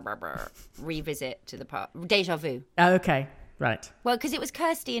revisit to the past. Deja vu. Oh, okay. Right. Well, because it was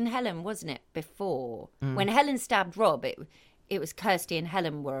Kirsty and Helen, wasn't it, before? When Helen stabbed Rob, it was Kirsty and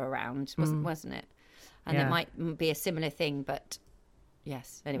Helen were around, wasn't it? And it might be a similar thing, but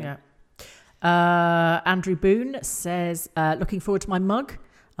yes, anyway. Yeah. Andrew Boone says, looking forward to my mug.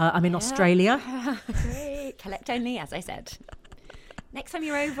 I'm in Australia. Great. Collect only, as I said. Next time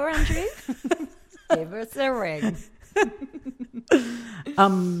you're over, Andrew, give us a ring.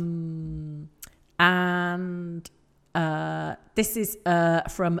 And this is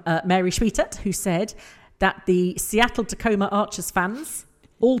from Mary Schwietert, who said that the Seattle Tacoma Archers fans...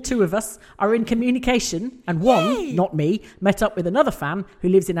 all two of us are in communication, and one, not me, met up with another fan who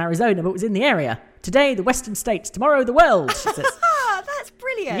lives in Arizona but was in the area. Today, the Western States, tomorrow, the world, she says. That's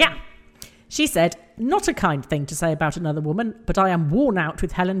brilliant. Yeah. She said, not a kind thing to say about another woman, but I am worn out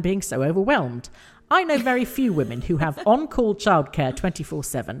with Helen being so overwhelmed. I know very few women who have on-call childcare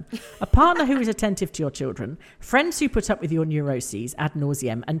 24/7, a partner who is attentive to your children, friends who put up with your neuroses ad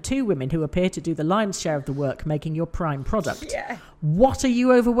nauseum, and two women who appear to do the lion's share of the work making your prime product. Yeah. What are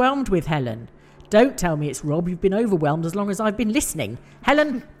you overwhelmed with, Helen? Don't tell me it's Rob. You've been overwhelmed as long as I've been listening.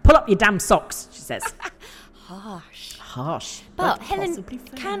 Helen, pull up your damn socks, she says. Harsh. But Helen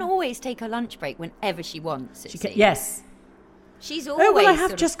can always take her lunch break whenever she wants. Yes. She's always... Oh, well, I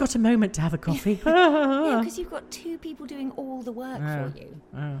have just got a moment to have a coffee. Yeah, because you've got two people doing all the work for you.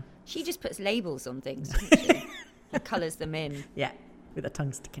 She just puts labels on things, doesn't she? And colours them in. Yeah, with her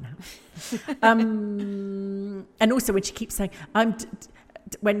tongue sticking out. And also when she keeps saying,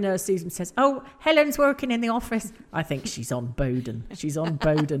 when Susan says, oh, Helen's working in the office, I think she's on Bowden. She's on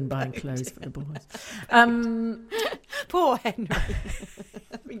Bowden buying clothes for the boys. Poor Henry.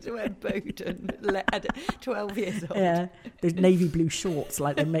 Having to wear Bowden at 12 years old. Yeah, those navy blue shorts,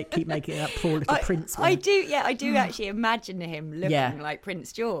 like they keep making that poor little prince one. I do actually imagine him looking like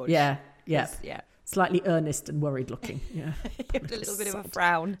Prince George. Yeah. Yeah. Slightly earnest and worried looking. Yeah. A little bit of a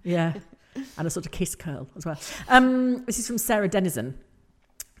frown. Yeah. And a sort of kiss curl as well. This is from Sarah Denizen.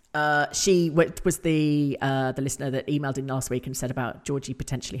 She was the listener that emailed in last week and said about Georgie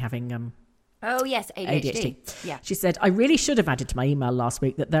potentially having Oh, yes, ADHD. Yeah. She said, I really should have added to my email last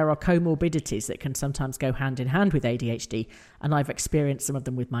week that there are comorbidities that can sometimes go hand in hand with ADHD, and I've experienced some of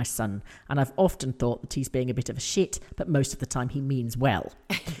them with my son. And I've often thought that he's being a bit of a shit, but most of the time he means well.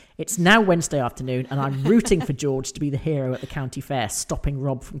 It's now Wednesday afternoon, and I'm rooting for George to be the hero at the county fair, stopping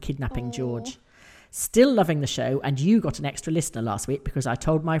Rob from kidnapping George. Still loving the show, and you got an extra listener last week because I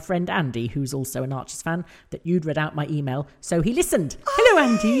told my friend Andy, who's also an Archers fan, that you'd read out my email, so he listened. Hello,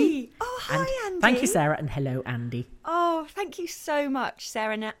 Andy. Oh, hi, Andy. Thank you, Sarah, and hello, Andy. Oh, thank you so much,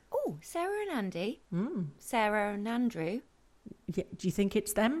 Sarah. Sarah and Andy. Sarah and Andrew. Yeah, do you think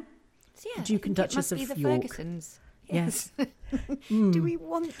it's them? Yeah, Duke and Duchess of York. York. Fergusons. Yes. Do we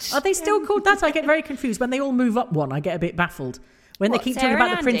want? Are they still called that? I get very confused. When they all move up one, I get a bit baffled. When they keep talking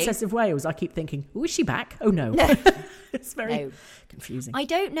about the Princess of Wales, I keep thinking, oh, is she back? Oh, no. It's very confusing. I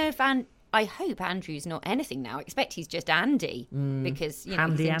don't know if I hope Andrew's not anything now. I expect he's just Andy because, he's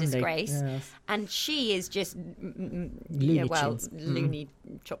in disgrace. Yes. And she is just, loony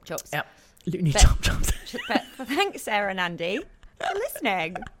chop chops. Yep, loony chop chops. But thanks, Sarah and Andy, for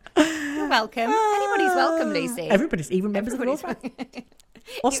listening. You're welcome. Anybody's welcome, Lucy. Everybody's, even members of the royal family.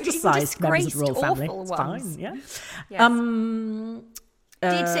 Ostracised members of the royal family. It's fine, yeah.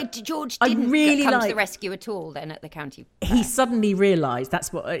 Yes. Did George didn't come to the rescue at all then at the county fair? He suddenly realised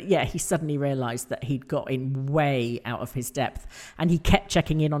he suddenly realised that he'd got in way out of his depth, and he kept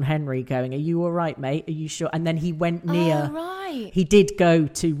checking in on Henry going, are you all right, mate? Are you sure? And then he went near. Oh, right. He did go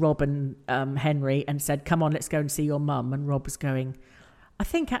to Rob and Henry and said, come on, let's go and see your mum. And Rob was going, I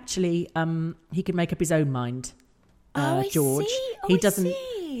think actually he can make up his own mind. George, he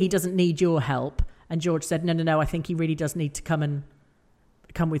doesn't need your help. And George said, no, I think he really does need to come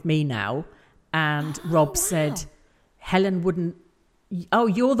with me now. And Rob said, Helen wouldn't. Oh,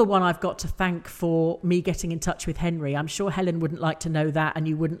 you're the one I've got to thank for me getting in touch with Henry. I'm sure Helen wouldn't like to know that, and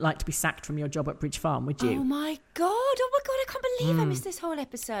you wouldn't like to be sacked from your job at Bridge Farm, would you? Oh my god, I can't believe I missed this whole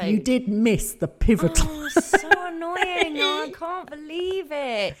episode. You did miss the pivotal. Oh, so annoying. I can't believe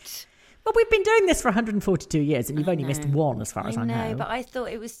it. Well, we've been doing this for 142 years, and you've only missed one, as far as I know. I know, but I thought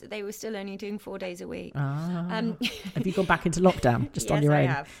they were still only doing 4 days a week. Have you gone back into lockdown just on your own?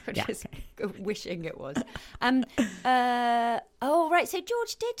 Yes, I have. Just wishing it was. Right. So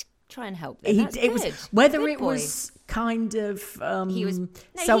George did try and help them. Was kind of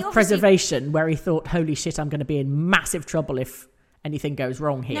self-preservation, where he thought, "Holy shit, I'm going to be in massive trouble if anything goes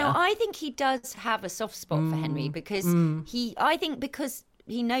wrong here." No, I think he does have a soft spot for Henry because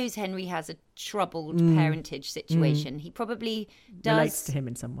he knows Henry has a troubled parentage situation. He probably does relates to him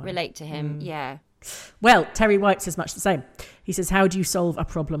in some way. Relate to him, yeah. Well, Terry White says much the same. He says, how do you solve a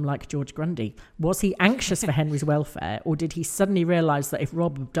problem like George Grundy? Was he anxious for Henry's welfare, or did he suddenly realise that if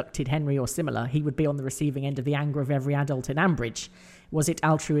Rob abducted Henry or similar, he would be on the receiving end of the anger of every adult in Ambridge? Was it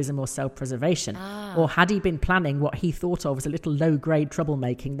altruism or self-preservation? Or had he been planning what he thought of as a little low-grade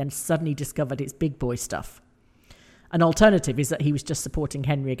troublemaking, then suddenly discovered it's big boy stuff? An alternative is that he was just supporting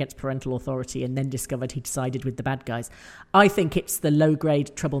Henry against parental authority and then discovered he'd sided with the bad guys. I think it's the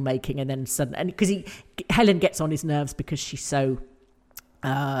low-grade troublemaking and then suddenly... because Helen gets on his nerves because she's so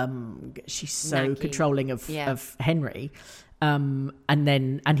controlling of Henry. And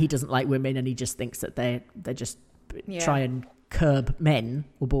he doesn't like women, and he just thinks that they're just try and curb men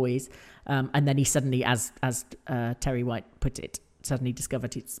or boys. And then he suddenly, as Terry White put it, suddenly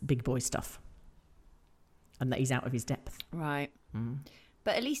discovered it's big boy stuff. And that he's out of his depth. Right.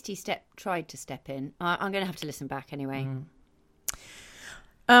 But at least he tried to step in. I'm going to have to listen back anyway.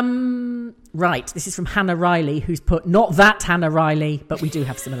 Right. This is from Hannah Riley, who's put, not that Hannah Riley, but we do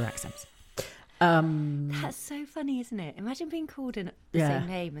have similar accents. That's so funny, isn't it? Imagine being called the same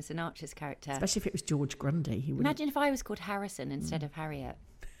name as an Archer's character. Especially if it was George Grundy. Imagine if I was called Harrison instead of Harriet.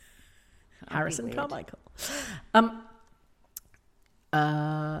 Harrison Carmichael.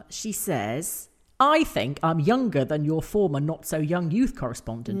 She says... I think I'm younger than your former not-so-young youth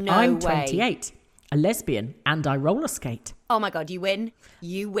correspondent. No I'm way. 28, a lesbian, and I roller skate. Oh my God, you win.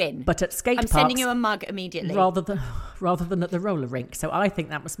 You win. But at skate parks... I'm sending you a mug immediately. Rather than at the roller rink. So I think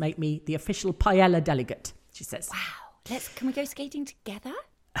that must make me the official paella delegate, she says. Wow. Can we go skating together?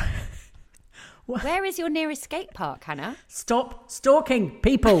 Where is your nearest skate park, Hannah? Stop stalking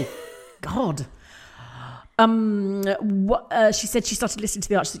people. God. She said she started listening to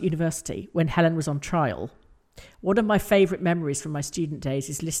the Archers at university when Helen was on trial. One of my favourite memories from my student days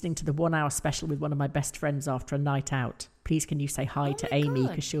is listening to the 1 hour special with one of my best friends after a night out. Please can you say hi to Amy,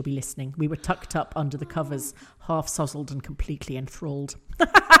 because she'll be listening. We were tucked up under the covers, half sozzled and completely enthralled.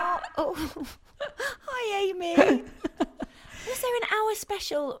 Hi Amy. there an hour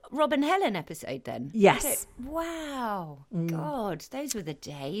special Rob and Helen episode then? Yes. Wow. God, those were the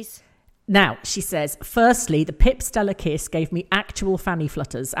days. Now, she says, firstly, the Pip Stella kiss gave me actual fanny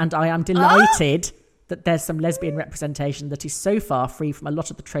flutters, and I am delighted that there's some lesbian representation that is so far free from a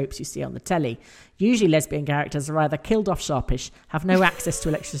lot of the tropes you see on the telly. Usually lesbian characters are either killed off sharpish, have no access to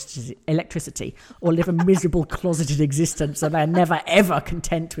electricity, or live a miserable closeted existence, and they're never ever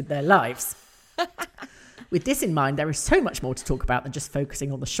content with their lives. With this in mind, there is so much more to talk about than just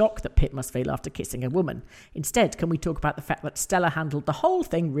focusing on the shock that Pip must feel after kissing a woman. Instead, can we talk about the fact that Stella handled the whole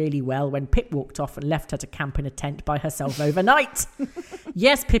thing really well when Pip walked off and left her to camp in a tent by herself overnight?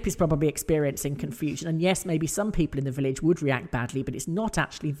 Yes, Pip is probably experiencing confusion, and yes, maybe some people in the village would react badly, but it's not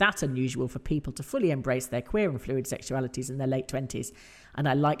actually that unusual for people to fully embrace their queer and fluid sexualities in their late 20s. And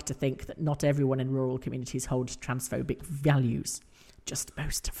I like to think that not everyone in rural communities holds transphobic values. Just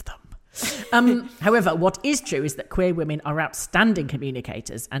most of them. However, what is true is that queer women are outstanding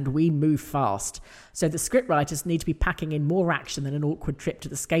communicators and we move fast. So the scriptwriters need to be packing in more action than an awkward trip to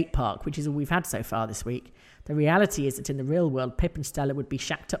the skate park, which is all we've had so far this week. The reality is that in the real world, Pip and Stella would be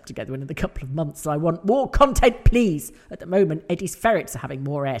shacked up together in a couple of months. So I want more content, please. At the moment, Eddie's ferrets are having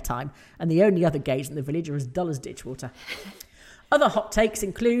more airtime and the only other gays in the village are as dull as ditch water. Other hot takes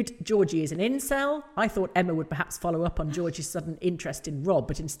include Georgie is an incel. I thought Emma would perhaps follow up on Georgie's sudden interest in Rob,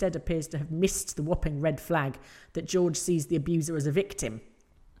 but instead appears to have missed the whopping red flag that George sees the abuser as a victim.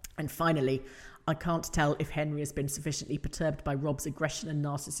 And finally, I can't tell if Henry has been sufficiently perturbed by Rob's aggression and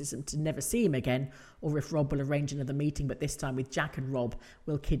narcissism to never see him again, or if Rob will arrange another meeting, but this time with Jack and Rob,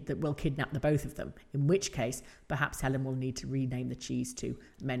 will kidnap the both of them. In which case, perhaps Helen will need to rename the cheese to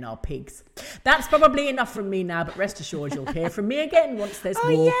Men Are Pigs. That's probably enough from me now, but rest assured you'll hear from me again once there's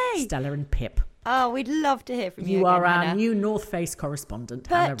more Stella and Pip. Oh, we'd love to hear from you again, are our Hannah. New North Face correspondent,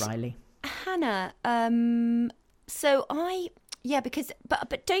 Hannah Riley. Hannah, but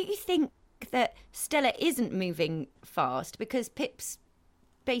don't you think that Stella isn't moving fast because Pip's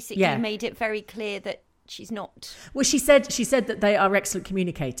basically made it very clear that she's not? Well, she said that they are excellent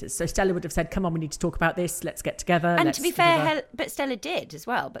communicators. So Stella would have said, "Come on, we need to talk about this. Let's get together." And to be fair, but Stella did as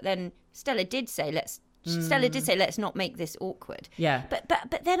well. But then Stella did say, "Let's not make this awkward." Yeah. But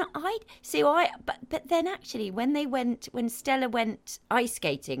then then actually when Stella went ice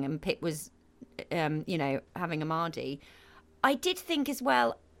skating and Pip was, having a Mardy, I did think as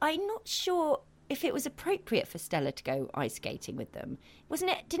well. I'm not sure if it was appropriate for Stella to go ice skating with them.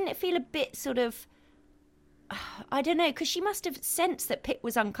 Didn't it feel a bit sort of, I don't know, because she must have sensed that Pip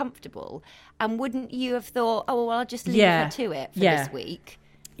was uncomfortable. And wouldn't you have thought, oh, well, I'll just leave her to it for this week?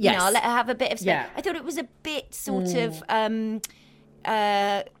 Yes. I'll let her have a bit of space. Yeah. I thought it was a bit sort of, I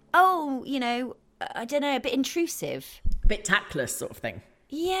don't know, a bit intrusive. A bit tactless sort of thing.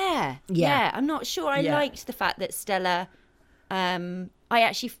 Yeah. I'm not sure I liked the fact that Stella... I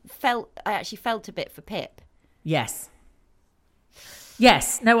actually felt a bit for Pip. Yes.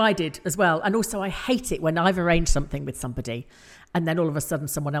 No, I did as well. And also I hate it when I've arranged something with somebody and then all of a sudden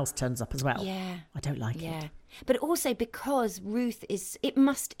someone else turns up as well. Yeah. I don't like it. But also because Ruth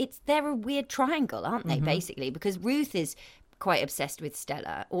they're a weird triangle, aren't they, basically? Because Ruth is quite obsessed with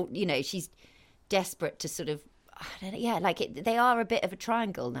Stella, or, she's desperate to sort of, I don't know, they are a bit of a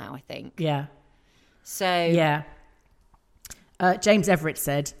triangle now, I think. Yeah. So... Yeah. James Everett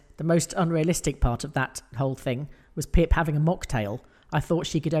said, the most unrealistic part of that whole thing was Pip having a mocktail. I thought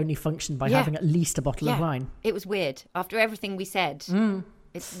she could only function by having at least a bottle of wine. It was weird. After everything we said,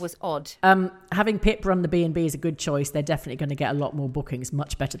 it was odd. Having Pip run the B&B is a good choice. They're definitely going to get a lot more bookings,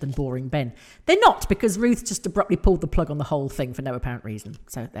 much better than boring Ben. They're not, because Ruth just abruptly pulled the plug on the whole thing for no apparent reason.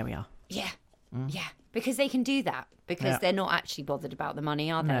 So there we are. Yeah. Yeah. Because they can do that. Because they're not actually bothered about the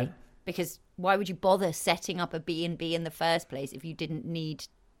money, are they? No. Because why would you bother setting up a B&B in the first place if you didn't need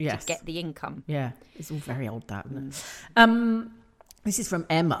to get the income? Yeah, it's all very old, that, isn't it? This is from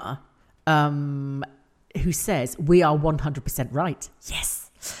Emma, who says, we are 100% right.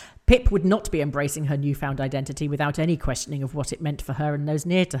 Yes. Pip would not be embracing her newfound identity without any questioning of what it meant for her and those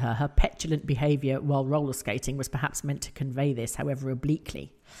near to her. Her petulant behaviour while roller skating was perhaps meant to convey this, however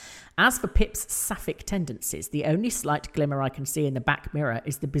obliquely. As for Pip's sapphic tendencies, the only slight glimmer I can see in the back mirror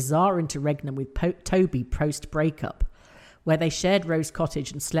is the bizarre interregnum with Toby post-breakup, where they shared Rose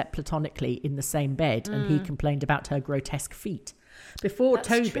Cottage and slept platonically in the same bed, and he complained about her grotesque feet. Before That's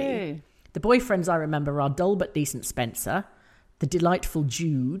Toby, true. The boyfriends I remember are dull but decent Spencer, the delightful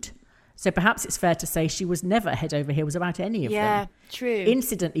Jude. So perhaps it's fair to say she was never head over heels about any of them. Yeah, true.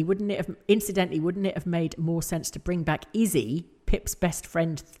 Incidentally, wouldn't it have made more sense to bring back Izzy, Pip's best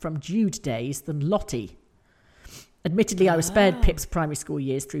friend from Jude days, than Lottie? Admittedly, I was spared Pip's primary school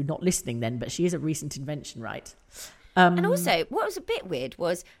years through not listening then, but she is a recent invention, right? And also, what was a bit weird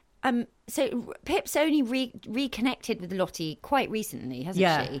was, so Pip's only reconnected with Lottie quite recently,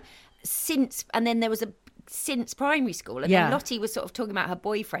 hasn't she? And then there was since primary school, and then Lottie was sort of talking about her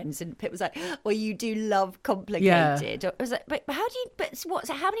boyfriends, and Pip was like, "Well, you do love complicated." I was like, "But how do you?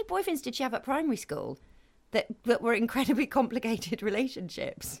 So how many boyfriends did she have at primary school that were incredibly complicated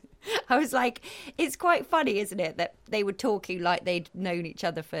relationships?" I was like, "It's quite funny, isn't it, that they were talking like they'd known each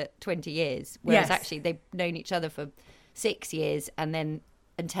other for 20 years, whereas actually they've known each other for 6 years, and then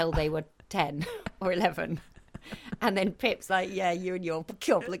until they were 10 or 11." And then Pip's like, "Yeah, you and your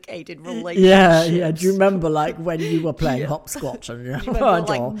complicated relationships." Yeah. Do you remember, like, when you were playing hopscotch and you how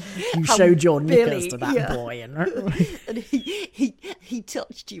showed your Billy, knickers to that boy, and he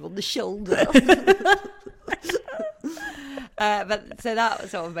touched you on the shoulder. But so that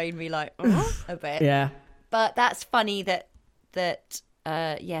sort of made me like a bit. Yeah. But that's funny that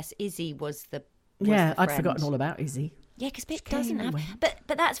yes, Izzy was the I'd forgotten all about Izzy. Yeah, because Pip doesn't have. But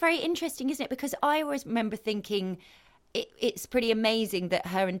that's very interesting, isn't it? Because I always remember thinking it's pretty amazing that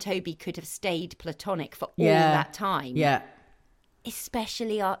her and Toby could have stayed platonic for all that time. Yeah.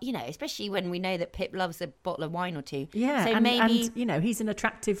 Especially when we know that Pip loves a bottle of wine or two. Yeah, so and he's an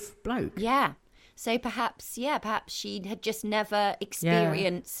attractive bloke. Yeah. So perhaps she had just never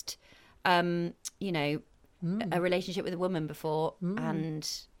experienced, a relationship with a woman before, and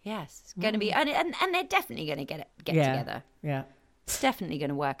yes, it's going to be, and they're definitely going to get together. Yeah, it's definitely going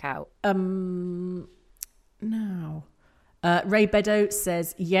to work out. Now, Ray Beddoe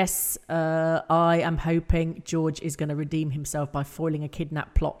says, yes, I am hoping George is going to redeem himself by foiling a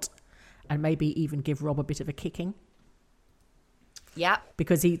kidnap plot, and maybe even give Rob a bit of a kicking. Yeah,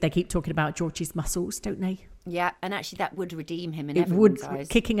 because they keep talking about George's muscles, don't they? Yeah, and actually that would redeem him in everyone's eyes.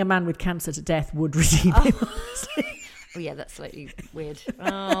 Kicking a man with cancer to death would redeem him. Oh yeah, that's slightly weird.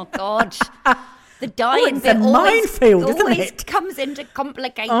 Oh God, the dying bit a minefield, always comes in to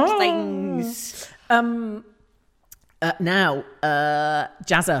complicate things. Now,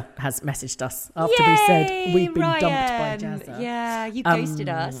 Jazza has messaged us after we said we've been dumped by Jazza. Yeah, you ghosted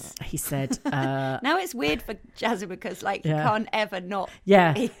us. He said... now it's weird for Jazza because, you can't ever not...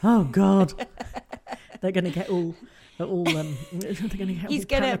 Yeah. Oh, God. They're going to get all... they're going to get he's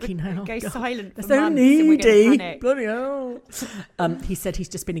going to go silent for so months needy. And we're bloody hell. He said he's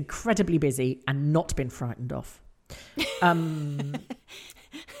just been incredibly busy and not been frightened off.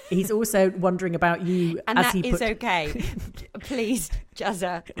 He's also wondering about you. And that is okay. Please,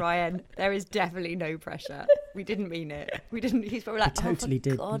 Jazza, Ryan, there is definitely no pressure. We didn't mean it. We didn't. He's probably like, totally for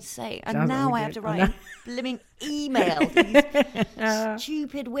did. God's sake. And Jazza, now I have to write a blimming email to these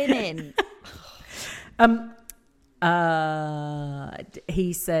stupid women.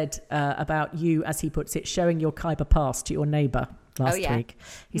 He said about you, as he puts it, showing your Khyber pass to your neighbour last week.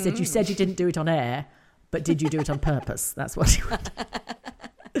 He said, you said you didn't do it on air, but did you do it on purpose? That's what he wanted.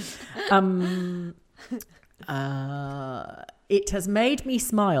 It has made me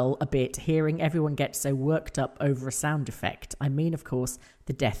smile a bit hearing everyone get so worked up over a sound effect. I mean, of course,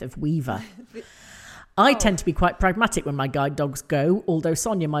 the death of Weaver. I tend to be quite pragmatic when my guide dogs go, although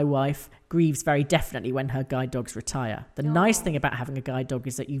Sonia, my wife, grieves very definitely when her guide dogs retire. The nice thing about having a guide dog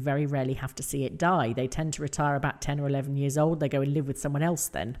is that you very rarely have to see it die. They tend to retire about 10 or 11 years old. They go and live with someone else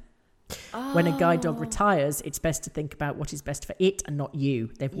then. When a guide dog retires, it's best to think about what is best for it and not you.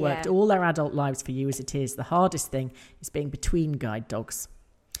 They've worked all their adult lives for you as it is. The hardest thing is being between guide dogs.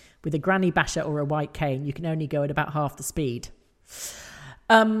 With a granny basher or a white cane, you can only go at about half the speed.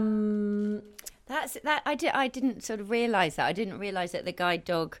 That's that. I didn't sort of realise that. I didn't realise that the guide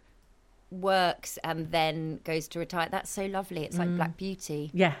dog works and then goes to retire. That's so lovely. It's like Black Beauty.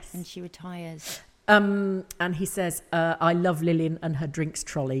 Yes. And she retires. And he says, I love Lillian and her drinks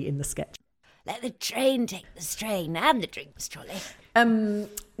trolley in the sketch. Let the train take the strain and the drinks trolley.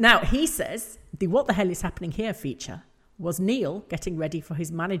 Now, he says, the What the Hell is Happening Here feature was Neil getting ready for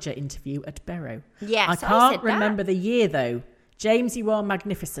his manager interview at Barrow. Yes, I can't remember the year, though. James, you are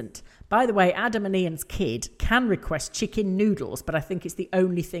magnificent. By the way, Adam and Ian's kid can request chicken noodles, but I think it's the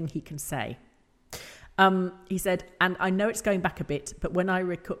only thing he can say. He said, and I know it's going back a bit, but when I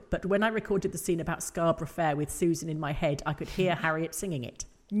recorded the scene about Scarborough Fair with Susan in my head, I could hear Harriet singing it.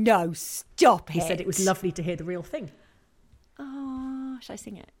 No, stop it. He said it was lovely to hear the real thing. Oh, shall I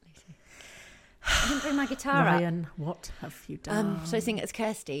sing it, Lucy? I didn't bring my guitar Ryan, what have you done? Shall I sing it as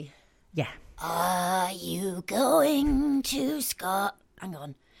Kirsty? Yeah. Are you going to Hang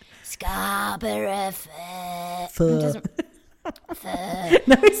on. Scarborough Fair.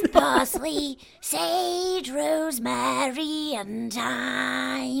 No, it's not. Parsley, sage, rosemary and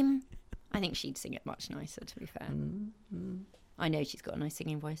thyme. I think she'd sing it much nicer, to be fair. I know she's got a nice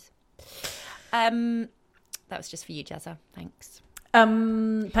singing voice. that was just for you, Jazza. Thanks.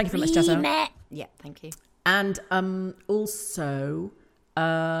 Thank you very much, Jazza. Yeah, thank you. And also,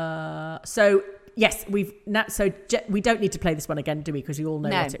 so yes, we don't need to play this one again, do we? Because you all know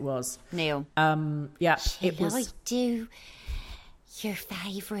what it was. Neil. Yeah, Shall it was. I do your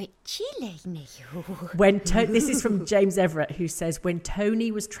favourite chili, Neil? This is from James Everett, who says, when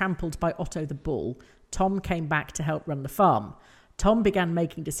Tony was trampled by Otto the bull, Tom came back to help run the farm. Tom began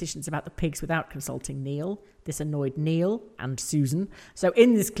making decisions about the pigs without consulting Neil. This annoyed Neil and Susan. So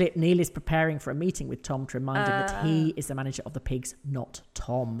in this clip, Neil is preparing for a meeting with Tom to remind him that he is the manager of the pigs, not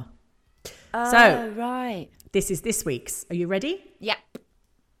Tom. Right. This is this week's. Are you ready? Yeah.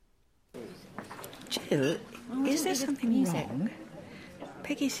 Jill, is there something wrong?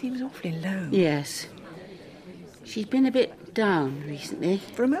 Peggy seems awfully low. Yes. She's been a bit down recently.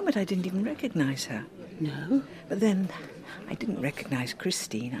 For a moment I didn't even recognise her. No? But then I didn't recognise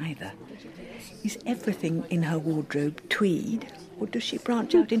Christine either. Is everything in her wardrobe tweed? Or does she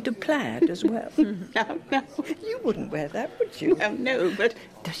branch out into plaid as well? No. You wouldn't wear that, would you? No, but...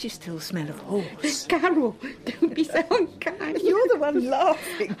 Does she still smell of horse? Carol, don't be so unkind. You're the one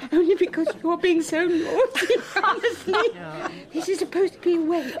laughing. Only because you're being so naughty, honestly. This is supposed to be a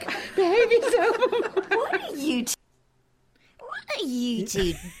wake. Behave yourself. What are you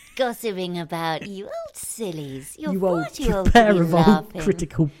two gossiping about, you old sillies? You pair of old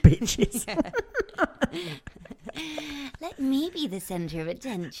critical bitches. Let me be the centre of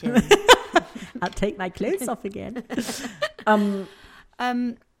attention. I'll take my clothes off again.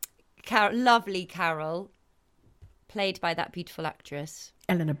 Lovely Carol, played by that beautiful actress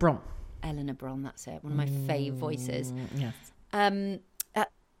Eleanor Bron, that's it. One of my fave voices. Yes.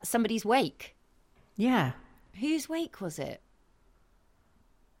 Somebody's wake. Yeah. Whose wake was it?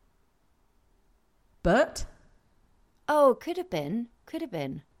 Bert? Oh, could have been.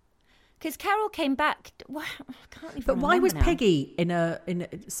 Because Carol came back. I can't even. But why was now. Peggy in a?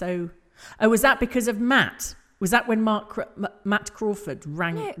 So, was that because of Matt? Was that when Matt Crawford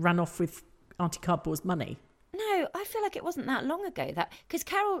ran off with Auntie Cardboard's money? No, I feel like it wasn't that long ago. That because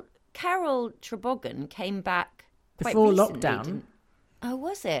Carol Trebogan came back quite before recently, lockdown. Oh,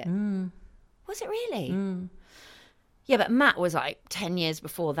 was it? Was it really? Yeah, but Matt was like 10 years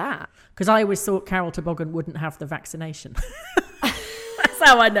before that. Because I always thought Carol Toboggan wouldn't have the vaccination. That's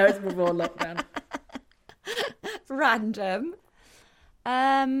how I know it's before lockdown. Random.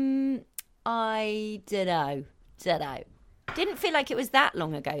 I don't know. Didn't feel like it was that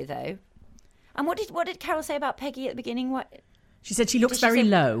long ago though. And what did Carol say about Peggy at the beginning? What she said? She looks very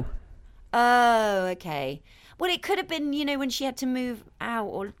low. Oh, okay. Well, it could have been, when she had to move out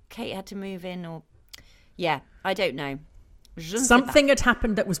or Kate had to move in or... Yeah, I don't know. Something had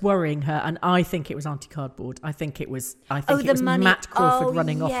happened that was worrying her, and I think it was Auntie Cardboard. I think it was money. Matt Crawford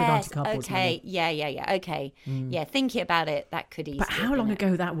running off with Auntie Cardboard's money. Yeah. Okay. Yeah, thinking about it, that could easily. But how long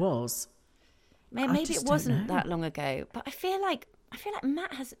ago that was? Maybe it wasn't that long ago. But I feel like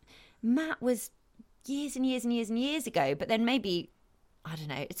Matt was years and years and years and years ago. But then maybe. I don't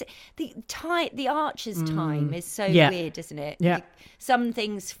know. It's the Archers' time is so weird, isn't it? Yeah. Some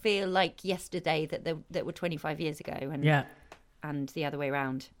things feel like yesterday that were 25 years ago, and the other way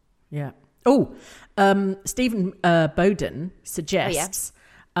around. Yeah. Oh, Stephen Bowden suggests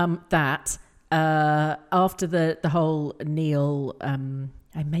that after the whole Neil, I'm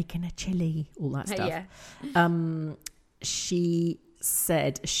making a chili, all that stuff. He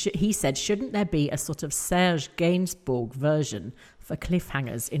said, shouldn't there be a sort of Serge Gainsbourg version for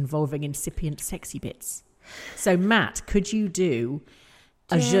cliffhangers involving incipient sexy bits? So, Matt, could you do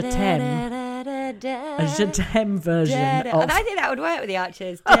a je t'aime version of... And I think that would work with the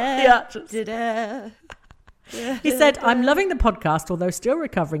Archers. He said, I'm loving the podcast, although still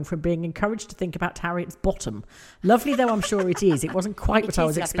recovering from being encouraged to think about Harriet's bottom. Lovely though I'm sure it is, it wasn't quite what I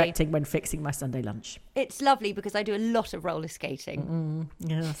was expecting when fixing my Sunday lunch. It's lovely because I do a lot of roller skating.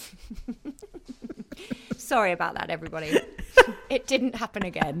 Yes. Sorry about that, everybody. It didn't happen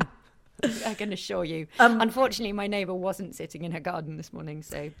again. I can assure you. Unfortunately, my neighbour wasn't sitting in her garden this morning,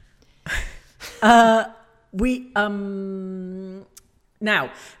 so... We were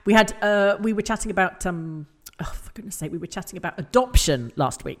chatting about for goodness sake, we were chatting about adoption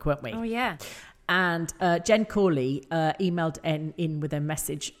last week, weren't we? Oh yeah. And Jen Corley emailed in with a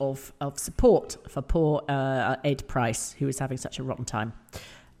message of support for poor Ed Price, who is having such a rotten time.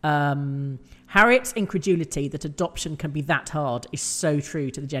 Harriet's incredulity that adoption can be that hard is so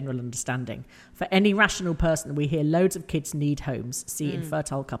true to the general understanding. For any rational person, we hear loads of kids need homes, see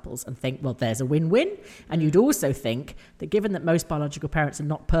infertile couples, and think, well, there's a win-win. And you'd also think that given that most biological parents are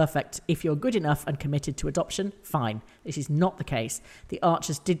not perfect, if you're good enough and committed to adoption, fine. This is not the case. The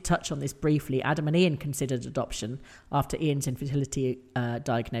Archers did touch on this briefly. Adam and Ian considered adoption after Ian's infertility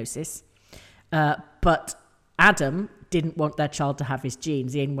diagnosis. But Adam didn't want their child to have his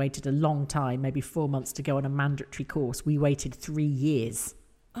genes. Ian waited a long time, maybe 4 months, to go on a mandatory course. We waited 3 years.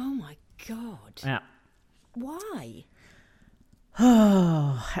 Oh my God. Yeah. Why?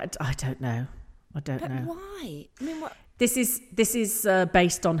 Oh, I don't know. I don't know. Why? I mean, what? This is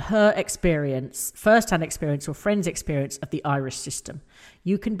based on her experience, first-hand experience or friends' experience of the Irish system.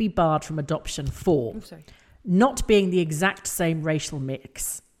 You can be barred from adoption for not being the exact same racial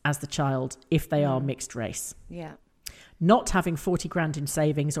mix as the child if they are mixed race. Yeah. Not having 40 grand in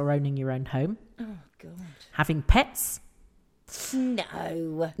savings or owning your own home. Oh, God. Having pets.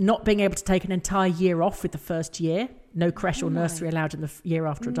 No. Not being able to take an entire year off with the first year. No creche or nursery allowed in the year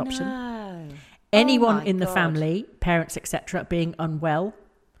after adoption. No. Anyone in the family, parents, etc., being unwell.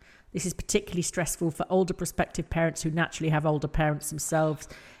 This is particularly stressful for older prospective parents who naturally have older parents themselves.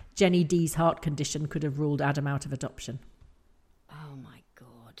 Jenny D's heart condition could have ruled Adam out of adoption. Oh, my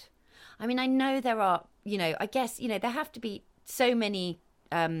God. I mean, I know there are, I guess, there have to be so many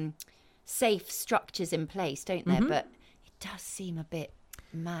safe structures in place, don't there? But it does seem a bit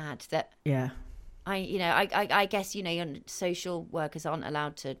mad that... Yeah. I guess, social workers aren't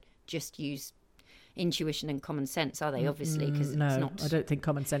allowed to just use intuition and common sense, are they? Obviously, because no, it's not... I don't think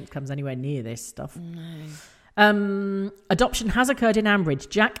common sense comes anywhere near this stuff. No. Adoption has occurred in Ambridge.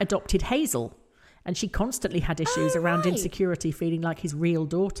 Jack adopted Hazel, and she constantly had issues around insecurity, feeling like his real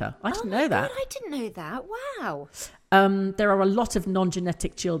daughter. I didn't know that. God, I didn't know that. Wow. There are a lot of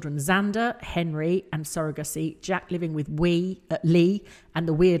non-genetic children. Xander, Henry, and surrogacy. Jack living with Lee, and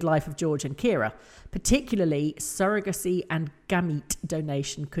the weird life of George and Kira. Particularly, surrogacy and gamete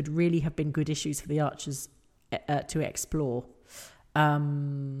donation could really have been good issues for the Archers to explore.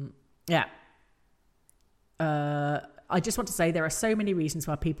 I just want to say there are so many reasons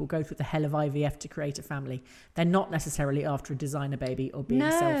why people go through the hell of IVF to create a family. They're not necessarily after a designer baby or being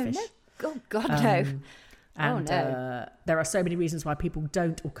selfish. No. Oh, God, no. And there are so many reasons why people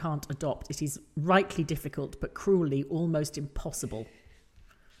don't or can't adopt. It is rightly difficult, but cruelly almost impossible.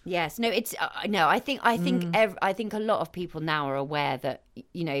 Yes, no, it's no. I think a lot of people now are aware that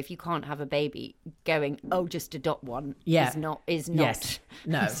if you can't have a baby, going just adopt one is not yes.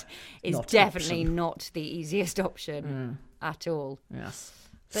 No, is definitely not the easiest option at all. Yes,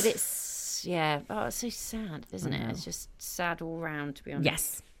 but it's it's so sad, isn't it? It's just sad all round, to be honest.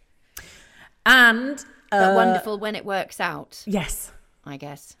 Yes, and but wonderful when it works out. Yes, I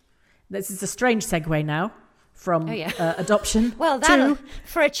guess this is a strange segue now. From adoption to...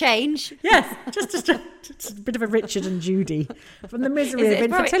 for a change. Yes, just a bit of a Richard and Judy. From the misery of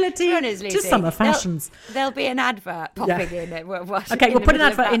infertility to summer fashions. There'll be an advert popping in. Okay, we'll put an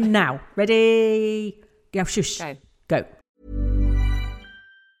advert in now. Ready? Go, shush. Go.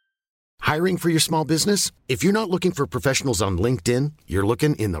 Hiring for your small business? If you're not looking for professionals on LinkedIn, you're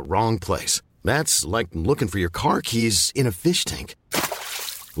looking in the wrong place. That's like looking for your car keys in a fish tank.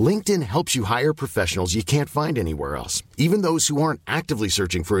 LinkedIn helps you hire professionals you can't find anywhere else, even those who aren't actively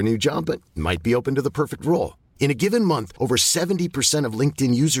searching for a new job but might be open to the perfect role. In a given month, over 70% of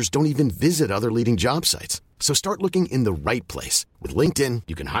LinkedIn users don't even visit other leading job sites. So start looking in the right place. With LinkedIn,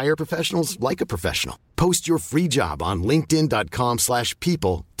 you can hire professionals like a professional. Post your free job on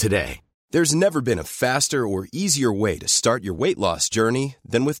linkedin.com/people today. There's never been a faster or easier way to start your weight loss journey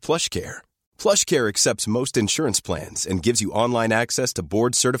than with PlushCare. PlushCare accepts most insurance plans and gives you online access to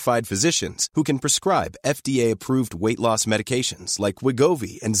board-certified physicians who can prescribe FDA-approved weight loss medications like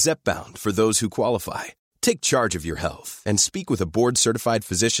Wegovy and Zepbound for those who qualify. Take charge of your health and speak with a board-certified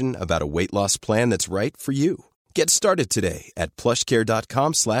physician about a weight loss plan that's right for you. Get started today at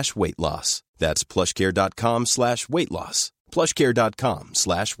plushcare.com/weightloss. That's plushcare.com/weightloss.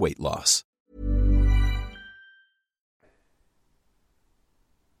 plushcare.com/weightloss.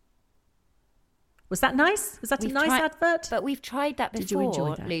 Was that nice? Was that a nice advert? But we've tried that before, Did you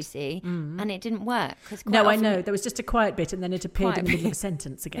enjoy that? Lucy, and it didn't work. No, I know. There was just a quiet bit and then it appeared in the middle of a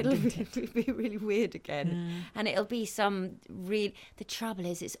sentence again, It'll didn't be really weird again. And it'll be some real... The trouble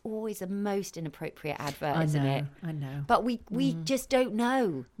is, it's always the most inappropriate advert, isn't it? I know. But we just don't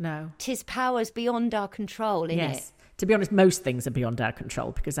know. No. 'Tis powers beyond our control, isn't it? To be honest, most things are beyond our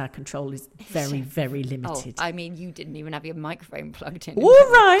control because our control is very, very limited. Oh, I mean, you didn't even have your microphone plugged in.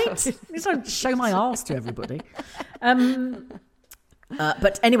 All right. Just don't show my arse to everybody.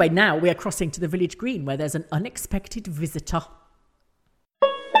 But anyway, now we are crossing to the village green where there's an unexpected visitor.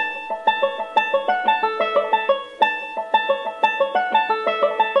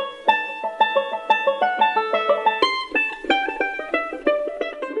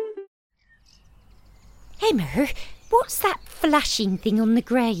 Emma, what's that flashing thing on the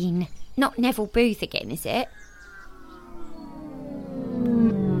green? Not Neville Booth again, is it?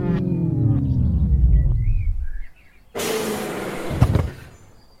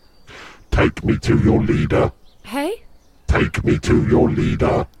 Take me to your leader. Who? Take me to your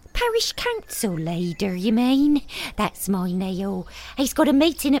leader. Parish council leader, you mean? That's my Neil. He's got a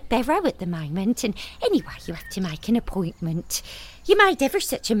meeting at Barrow at the moment, and anyway, you have to make an appointment. You made ever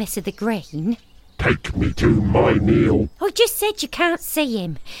such a mess of the green. Take me to my Neil. I just said you can't see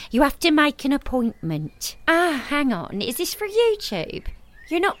him. You have to make an appointment. Ah, hang on. Is this for YouTube?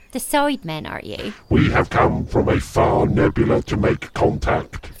 You're not the Sidemen, are you? We have come from a far nebula to make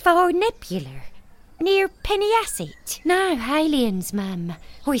contact. Far Nebula? Near Pennyasset? No, aliens, Mum.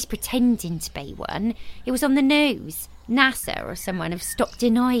 Or he's pretending to be one. It was on the news. NASA or someone have stopped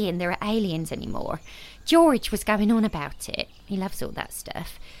denying there are aliens anymore. George was going on about it. He loves all that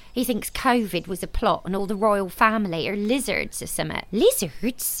stuff. He thinks COVID was a plot and all the royal family are lizards or something.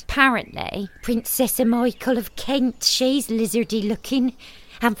 Lizards? Apparently. Princess Michael of Kent, she's lizardy looking.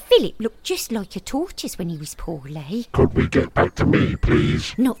 And Philip looked just like a tortoise when he was poorly. Could we get back to me,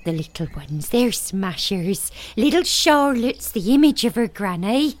 please? Not the little ones, they're smashers. Little Charlotte's the image of her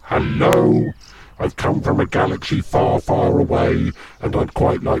granny. Hello. I've come from a galaxy far, far away, and I'd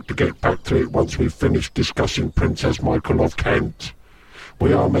quite like to get back to it once we've finished discussing Princess Michael of Kent.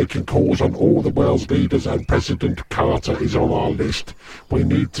 We are making calls on all the world's leaders, and President Carter is on our list. We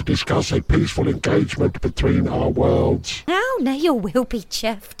need to discuss a peaceful engagement between our worlds. Oh, Neil will be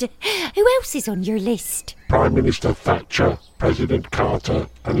chuffed. Who else is on your list? Prime Minister Thatcher, President Carter,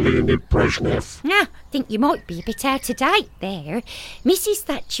 and Leonid Brezhnev. I think you might be a bit out of date there. Mrs.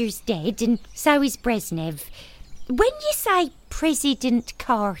 Thatcher's dead, and so is Brezhnev. When you say President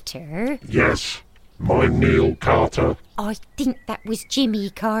Carter... Yes, my Neil Carter. I think that was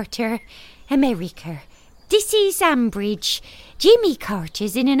Jimmy Carter, America. This is Ambridge. Jimmy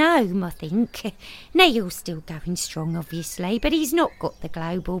Carter's in an home, I think. Neil's still going strong, obviously, but he's not got the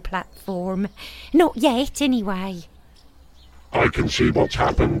global platform. Not yet, anyway. I can see what's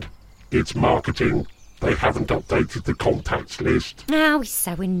happened. It's marketing. They haven't updated the contacts list. Oh, it's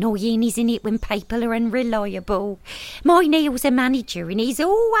so annoying, isn't it, when people are unreliable? My Neil's a manager and he's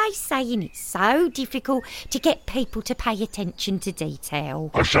always saying it's so difficult to get people to pay attention to detail.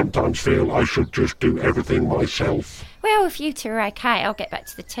 I sometimes feel I should just do everything myself. Well, if you two are okay, I'll get back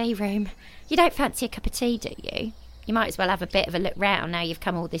to the tea room. You don't fancy a cup of tea, do you? You might as well have a bit of a look round now you've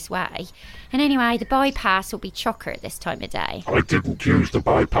come all this way. And anyway, the bypass will be chocker at this time of day. I didn't use the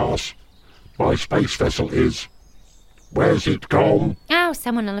bypass. My space vessel is. Where's it gone? Oh,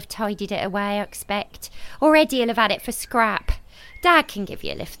 someone will have tidied it away, I expect. Or Eddie'll have had it for scrap. Dad can give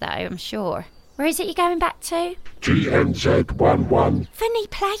you a lift, though, I'm sure. Where is it you're going back to? GNZ11. Funny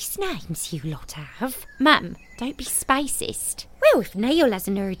place names you lot have. Mum, don't be spacist. Well, if Neil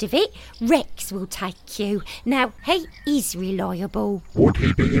hasn't heard of it, Rex will take you. Now, he is reliable. Would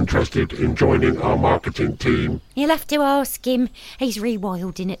he be interested in joining our marketing team? You'll have to ask him. He's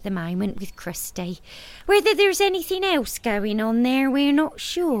rewilding at the moment with Krusty. Whether there's anything else going on there, we're not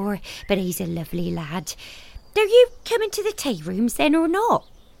sure. But he's a lovely lad. Are you coming to the tea rooms then or not?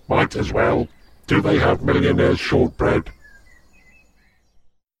 Might as well. Do they have millionaire's shortbread?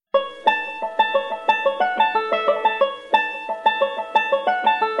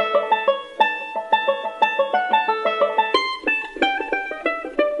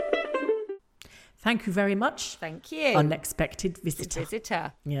 Thank you very much. Thank you. Unexpected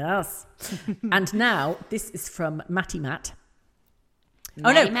visitor. Yes. And now, this is from Matty Matt.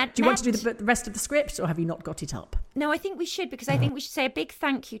 Oh, no. Matt, do you want to do the rest of the script, or have you not got it up? No, I think we should, because I think we should say a big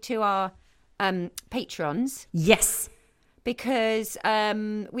thank you to our patrons. Yes. Because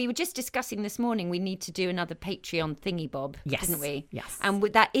we were just discussing this morning, we need to do another Patreon thingy bob, didn't we? Yes. And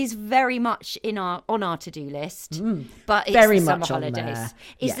that is very much on our to-do list. But it's very the summer much on holidays. there.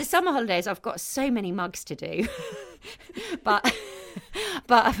 It's the summer holidays. I've got so many mugs to do. but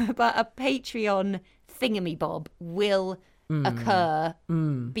a Patreon thingamy bob will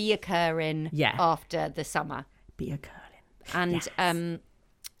be occurring after the summer. Be occurring. And yes.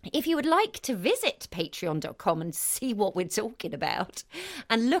 If you would like to visit patreon.com and see what we're talking about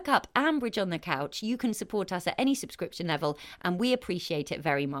and look up Ambridge on the Couch, you can support us at any subscription level, and we appreciate it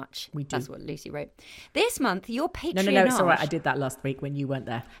very much. We do. That's what Lucy wrote. This month, your Patreon No, it's all right. I did that last week when you weren't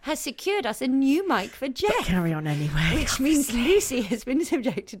there. has secured us a new mic for Jeff. But carry on anyway. Which means Lucy has been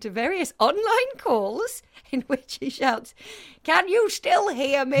subjected to various online calls in which he shouts, "Can you still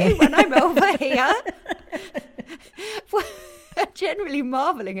hear me when I'm over here?" Generally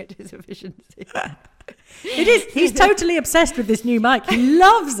marvelling at his efficiency. It is. He's totally obsessed with this new mic. He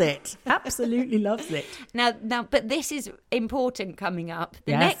loves it. Absolutely loves it. Now, but this is important coming up.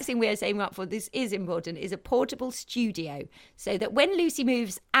 The next thing we are saving up for, this is important, is a portable studio. So that when Lucy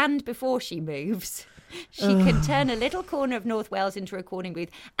moves and before she moves, she can turn a little corner of North Wales into a recording booth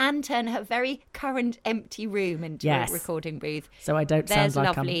and turn her very current empty room into a recording booth. So I don't There's sound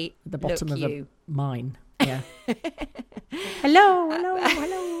like I'm lovely at the bottom of a mine. Yeah. Hello.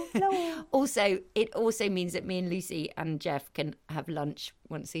 Also, it also means that me and Lucy and Jeff can have lunch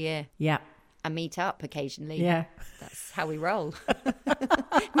once a year. Yeah. And meet up occasionally. Yeah. That's how we roll.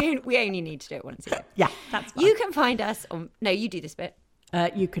 we only need to do it once a year. Yeah, that's fine. You can find us on... No, you do this bit.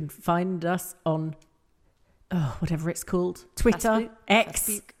 You can find us on, whatever it's called. Twitter,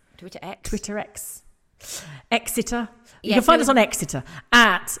 Twitter X. Exeter. You can find us on Exeter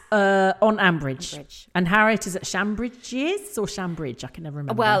on Ambridge. And Harriet is at Shambridges or Shambridge. I can never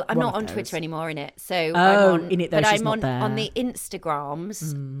remember. Well, I'm not on Twitter anymore in it. So I'm on, in it though, but she's I'm not there. on the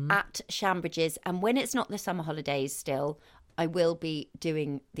Instagrams at Shambridges. And when it's not the summer holidays still, I will be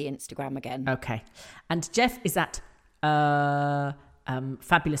doing the Instagram again. Okay. And Jeff is at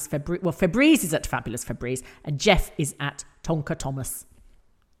Fabulous Febreze. Well, Febreze is at Fabulous Febreze. And Jeff is at Tonka Thomas.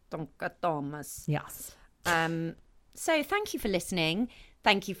 Tonka Thomas. Yes. So thank you for listening.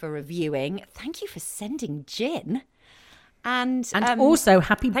 Thank you for reviewing. Thank you for sending gin. And also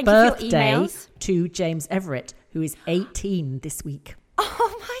happy birthday to James Everett, who is 18 this week.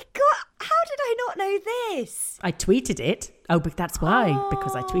 Oh my God. How did I not know this? I tweeted it. Oh, but that's why,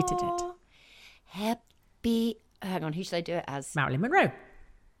 because I tweeted it. Happy... Hang on, who should I do it as? Marilyn Monroe.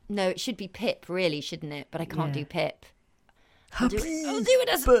 No, it should be Pip, really, shouldn't it? But I can't do Pip. I'll do it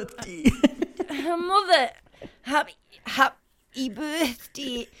as birthday. Her mother. Happy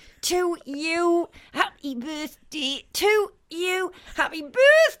birthday to you. Happy birthday to you. Happy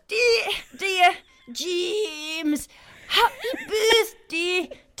birthday, dear James. Happy birthday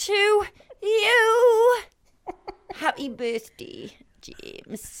to you. Happy birthday,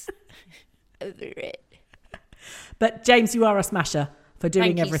 James. Over it. But James, you are a smasher for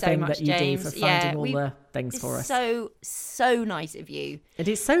doing everything so much, that you James. do, for finding all the things for us. So nice of you. It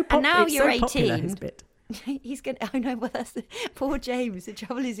is so popular. And now you're 18. Popular, his bit. He's going to... I know, well, that's poor James. The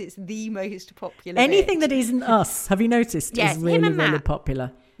trouble is it's the most popular Anything bit. that isn't us, have you noticed, is really, really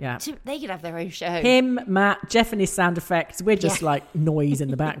popular. Yeah. They could have their own show. Him, Matt, Jeff and his sound effects. We're just like noise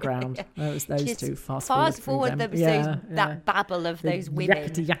in the background. Those two. Fast forward them, that babble of those women.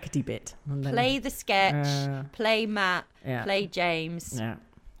 Yakety bit. Play the sketch. Play Matt. Play James.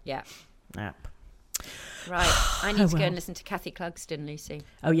 Yeah. Right. I need to go and listen to Kathy Clugston, Lucy.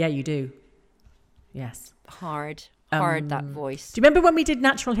 Oh, yeah, you do. Yes. Hard, that voice. Do you remember when we did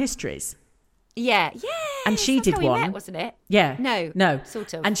Natural Histories? Yeah. And she did how we one. met, wasn't it? Yeah. No.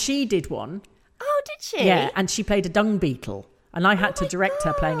 Sort of. And she did one. Oh, did she? Yeah, and she played a dung beetle. And I had to direct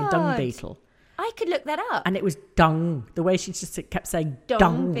her playing a dung beetle. I could look that up. And it was dung. The way she just kept saying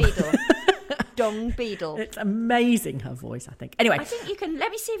dung. Beetle. Dung beetle. It's amazing, her voice, I think. Anyway. I think you can...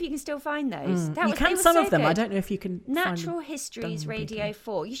 Let me see if you can still find those. You can some of them. Good. I don't know if you can Natural Histories Radio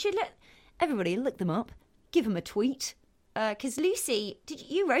 4. You should let everybody look them up. Give them a tweet. Because Lucy,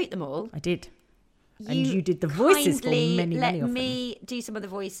 you wrote them all. I did. And you did the voices for many of them. Let me do some of the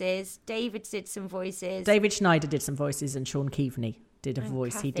voices. David did some voices. David Schneider did some voices and Sean Keaveney did a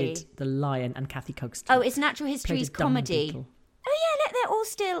voice. Kathy. He did The Lion and Kathy Cogston. Oh, it's Natural Histories Comedy. Oh, yeah, they're all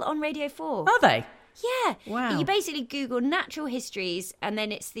still on Radio 4. Are they? Yeah. Wow. You basically Google Natural Histories and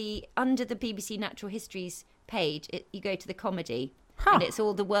then it's under the BBC Natural Histories page, you go to the comedy. Huh. And it's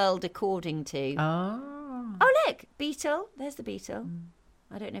all the world according to. Oh, look, Beetle. There's the Beetle.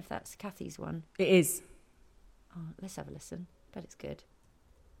 I don't know if that's Kathy's one. It is. Oh, let's have a listen. Bet it's good.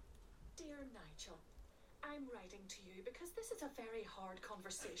 Dear Nigel, I'm writing to you because this is a very hard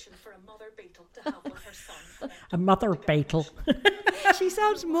conversation for a mother beetle to have with her son. A mother beetle. She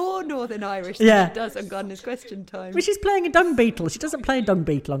sounds more Northern Irish than she does on Gardener's Question Time. Well, she's playing a dung beetle. She doesn't play a dung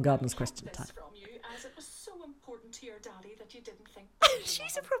beetle on Gardener's Question Time. From you, as it was so important to your daddy that you didn't think.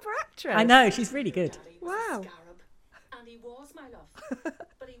 She's a proper actress. I know, she's really good. Wow. And he was, my love.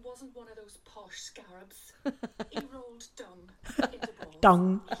 But he wasn't one of those posh scarabs. He rolled dung into balls.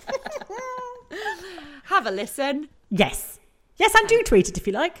 Dung. Have a listen. Yes. Yes, and do tweet it if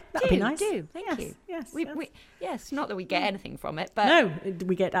you like. That would be nice. Thank you. Yes, not that we get anything from it, but no,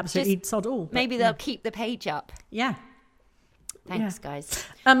 we get absolutely sod all. Maybe they'll keep the page up. Yeah. Thanks, guys.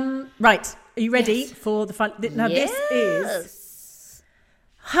 Right. Are you ready for the fun? Now this is.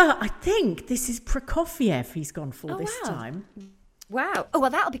 I think this is Prokofiev. He's gone for this time. Wow. Oh well,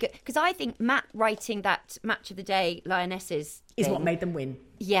 that'll be good because I think Matt writing that match of the day Lionesses is what made them win.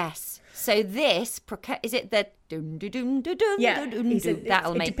 Yes. So this is it the dun dun dun dun dun yeah. That'll make them win the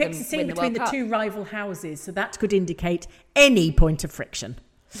World Cup. It depicts a scene between the two rival houses, so that could indicate any point of friction.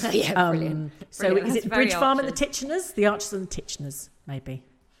 Yeah, brilliant. So is it Bridge Farm and the Titcheners? The Archers and the Titcheners, maybe.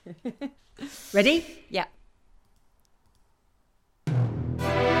 Ready? Yeah.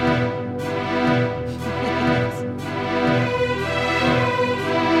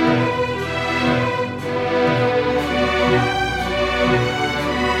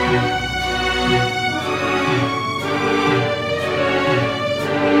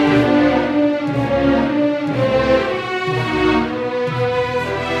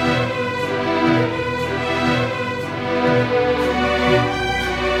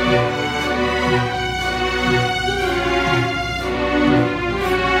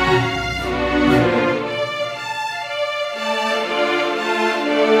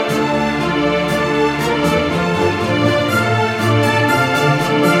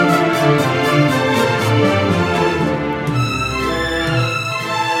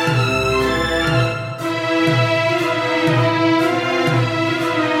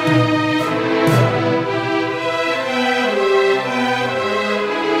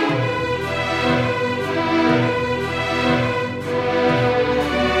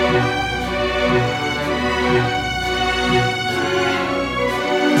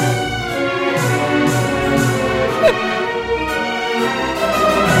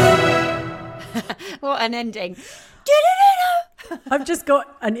 What an ending. I've just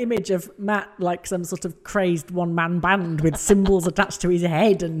got an image of Matt like some sort of crazed one-man band with cymbals attached to his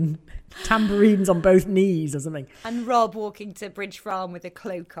head and tambourines on both knees or something. And Rob walking to Bridge Farm with a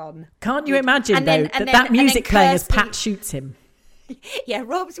cloak on. Can't you imagine, that music playing as Pat shoots him? Yeah,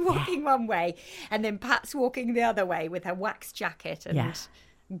 Rob's walking one way and then Pat's walking the other way with her wax jacket and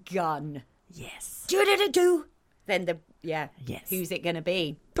gun. Yes. Do-do-do-do. Then who's it going to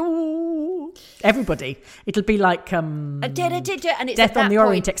be? Ooh. Everybody. It'll be like and it's Death on the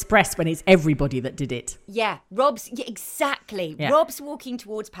Orient Express when it's everybody that did it. Yeah, exactly. Yeah. Rob's walking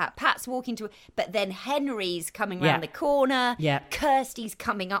towards Pat's walking but then Henry's coming around the corner. Yeah. Kirsty's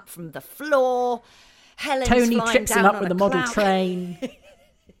coming up from the floor. Helen's Tony flying trips down him up on with a the model cloud. train.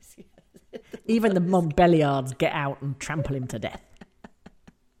 Even the Montbelliards get out and trample him to death.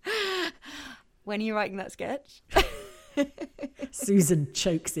 When are you writing that sketch? Susan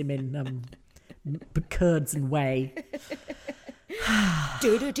chokes him in curds and whey.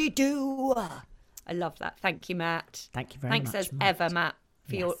 Do. I love that. Thank you, Matt. Thank you very much. Thanks as ever, Matt,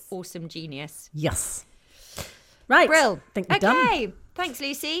 for your awesome genius. Yes. Right. Brill. Think we're done. Thanks,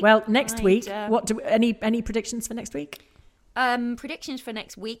 Lucy. Well, next week, any predictions for next week? Predictions for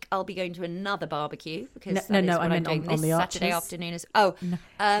next week. I'll be going to another barbecue because I meant I'm doing this on the Saturday Archers.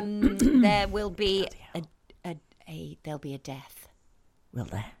 afternoon. There will be there'll be a death. Will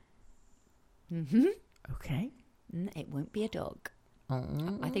there? Mm-hmm. Okay. It won't be a dog.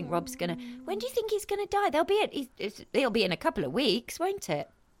 I think Rob's gonna. When do you think he's gonna die? They'll be in a couple of weeks, won't it?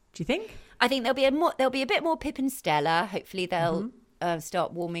 Do you think? I think there'll be a bit more Pip and Stella. Hopefully they'll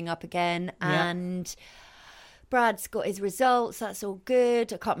start warming up again. And Brad's got his results. That's all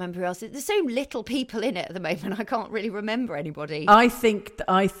good. I can't remember who else. There's so little people in it at the moment. I can't really remember anybody. I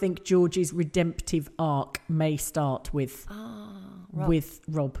think George's redemptive arc may start with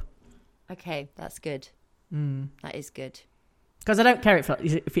Rob. Okay, that's good. That is good. Because I don't care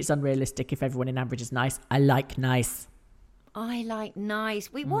if it's unrealistic, if everyone in Ambridge is nice. I like nice. I like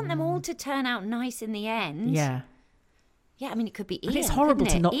nice. We want them all to turn out nice in the end. Yeah. Yeah, I mean, it could be Ian. But it's horrible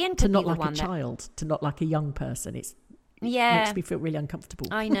to not like a child, to not like a young person. It makes me feel really uncomfortable.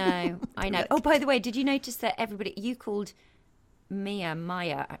 I know. Oh, by the way, did you notice that you called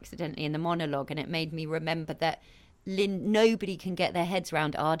Maya accidentally in the monologue, and it made me remember that nobody can get their heads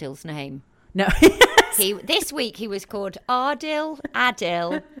around Ardil's name. No. This week he was called Ardil,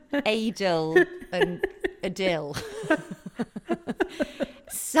 Adil, Adil, and Adil.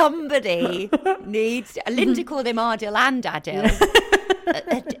 Somebody needs... Linda called him Ardil and Adil.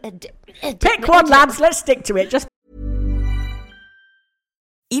 Pick one, lads. Let's stick to it. Just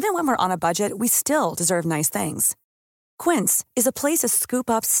Even when we're on a budget, we still deserve nice things. Quince is a place to scoop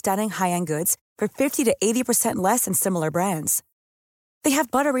up stunning high-end goods for 50 to 80% less than similar brands. They have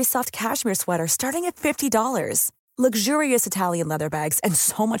buttery soft cashmere sweaters starting at $50, luxurious Italian leather bags, and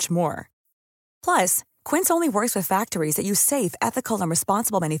so much more. Plus, Quince only works with factories that use safe, ethical, and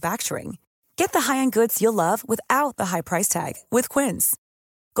responsible manufacturing. Get the high-end goods you'll love without the high price tag with Quince.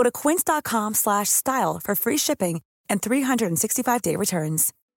 Go to quince.com/style for free shipping and 365-day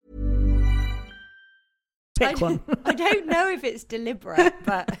returns. Pick one. I don't know if it's deliberate,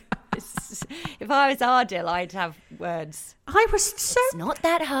 but if I was Ardil, I'd have words. I was so... It's not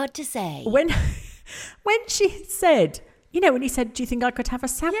that hard to say. When she said, when he said, do you think I could have a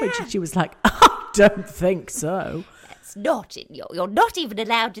sandwich? Yeah. And she was like, I don't think so. It's not in you're not even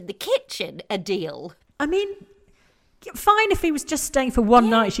allowed in the kitchen, Adil. I mean, fine if he was just staying for one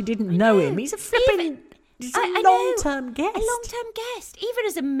night, she didn't know him. He's a flipping... He's a long-term guest. A long-term guest. Even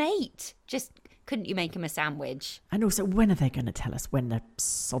as a mate. Just... Couldn't you make him a sandwich? And also, when are they going to tell us when they're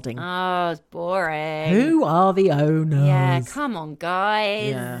sodding? Oh, it's boring. Who are the owners? Yeah, come on,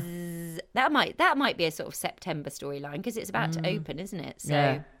 guys. Yeah. That might be a sort of September storyline because it's about to open, isn't it? So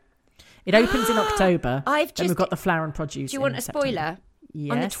yeah. It opens in October. Then we've got the flower and produce. Do you want a September. spoiler?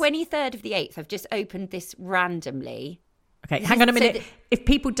 Yes. On the 23rd of the 8th, I've just opened this randomly. Okay, hang on a minute. If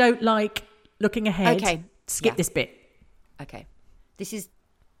people don't like looking ahead, skip this bit. Okay. This is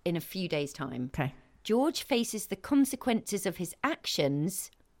in a few days' time. Okay. George faces the consequences of his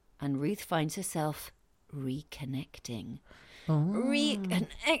actions and Ruth finds herself reconnecting.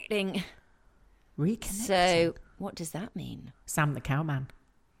 Reconnecting. So, what does that mean? Sam the cowman.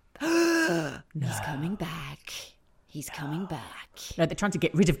 He's coming back. He's coming back. No, they're trying to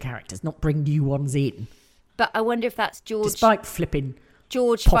get rid of characters, not bring new ones in. But I wonder if that's George... Despite flipping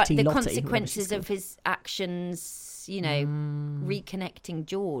George, Potty the Lottie, consequences of his actions... reconnecting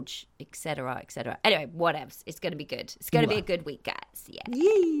George, etc., etc. Anyway, whatever. It's going to be good. It's going to be a good week, guys. Yeah.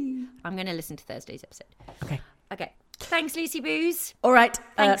 Yay. I'm going to listen to Thursday's episode. Okay. Thanks, Lucy Booze. All right.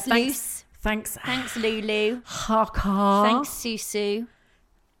 Thanks, Luce. Thanks. Thanks, Lulu. Haka. Thanks, Susu.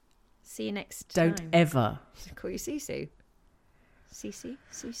 See you next time. Don't ever call you Susu. Susu?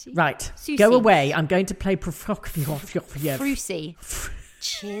 Susu? Right. Susie. Go away. I'm going to play Frucy.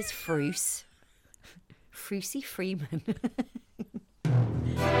 Cheers, Fruce. Frucy Freeman.